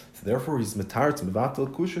 So therefore, he's metar to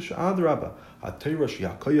mevatel kusha she'adrabba. HaTorah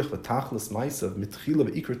she'hakoyach v'tachlis ma'asav mitchila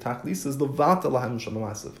v'ikr tachlis is levatel lahem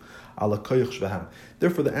shemamasav ala koyach shvehem.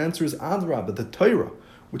 Therefore, the answer is adrabba, the Torah,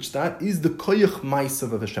 which that is the koyach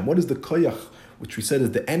ma'asav of Hashem. What is the koyach, which we said is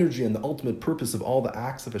the energy and the ultimate purpose of all the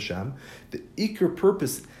acts of Hashem? The ikr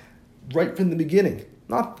purpose, right from the beginning,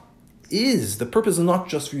 the purpose is not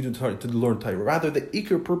just for you to learn Torah. Rather, the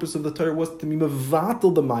ikr purpose of the Torah was to be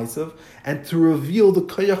mevatel the ma'asav and to reveal the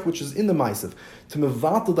koyach which is in the ma'asav, to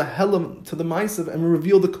mevatel the helam to the ma'asav and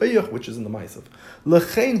reveal the koyach which is in the ma'asav.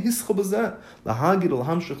 L'chein hischa b'zeh lahagid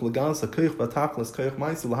l'hamshich l'gans ha'koyach v'tachlis koyach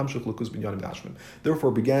ma'asav l'hamshich l'kus b'nyanim gashmim.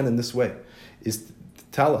 Therefore, began in this way, is to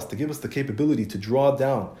tell us, to give us the capability to draw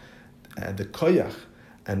down the koyach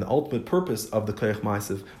and the ultimate purpose of the koyach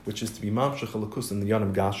ma'asav, which is to be mamshech halakus in the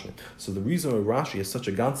yanim gashmim. So the reason why Rashi is such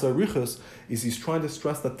a ganza arichus is he's trying to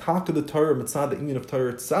stress that taka the Torah, mitzad the inyan of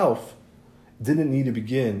Torah itself, didn't need to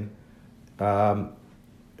begin.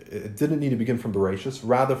 It didn't need to begin from Bereishes,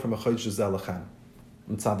 rather from a chodesh zelachem,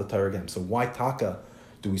 mitzad the Torah again. So why taka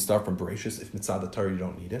do we start from Bereishes if mitzad the Torah you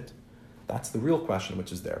don't need it? That's the real question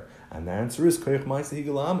which is there. And the answer is koyach ma'aseh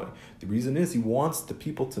higalamai. The reason is he wants the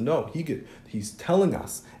people to know. He's telling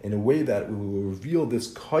us in a way that we will reveal this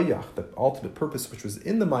koyach, the ultimate purpose which was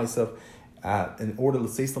in the ma'asav, in order to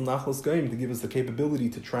say some nachlas goyim, to give us the capability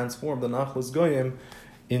to transform the nachlas goyim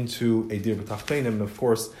into a dir b'tachtenim. And of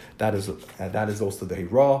course, that is also the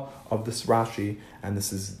hira of this Rashi, and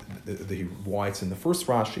this is the why it's in the first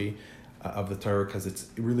Rashi of the Torah, because it's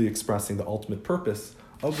really expressing the ultimate purpose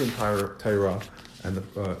of the entire Torah, and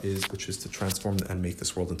which is to transform and make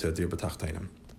this world into a dir b'tachtenim.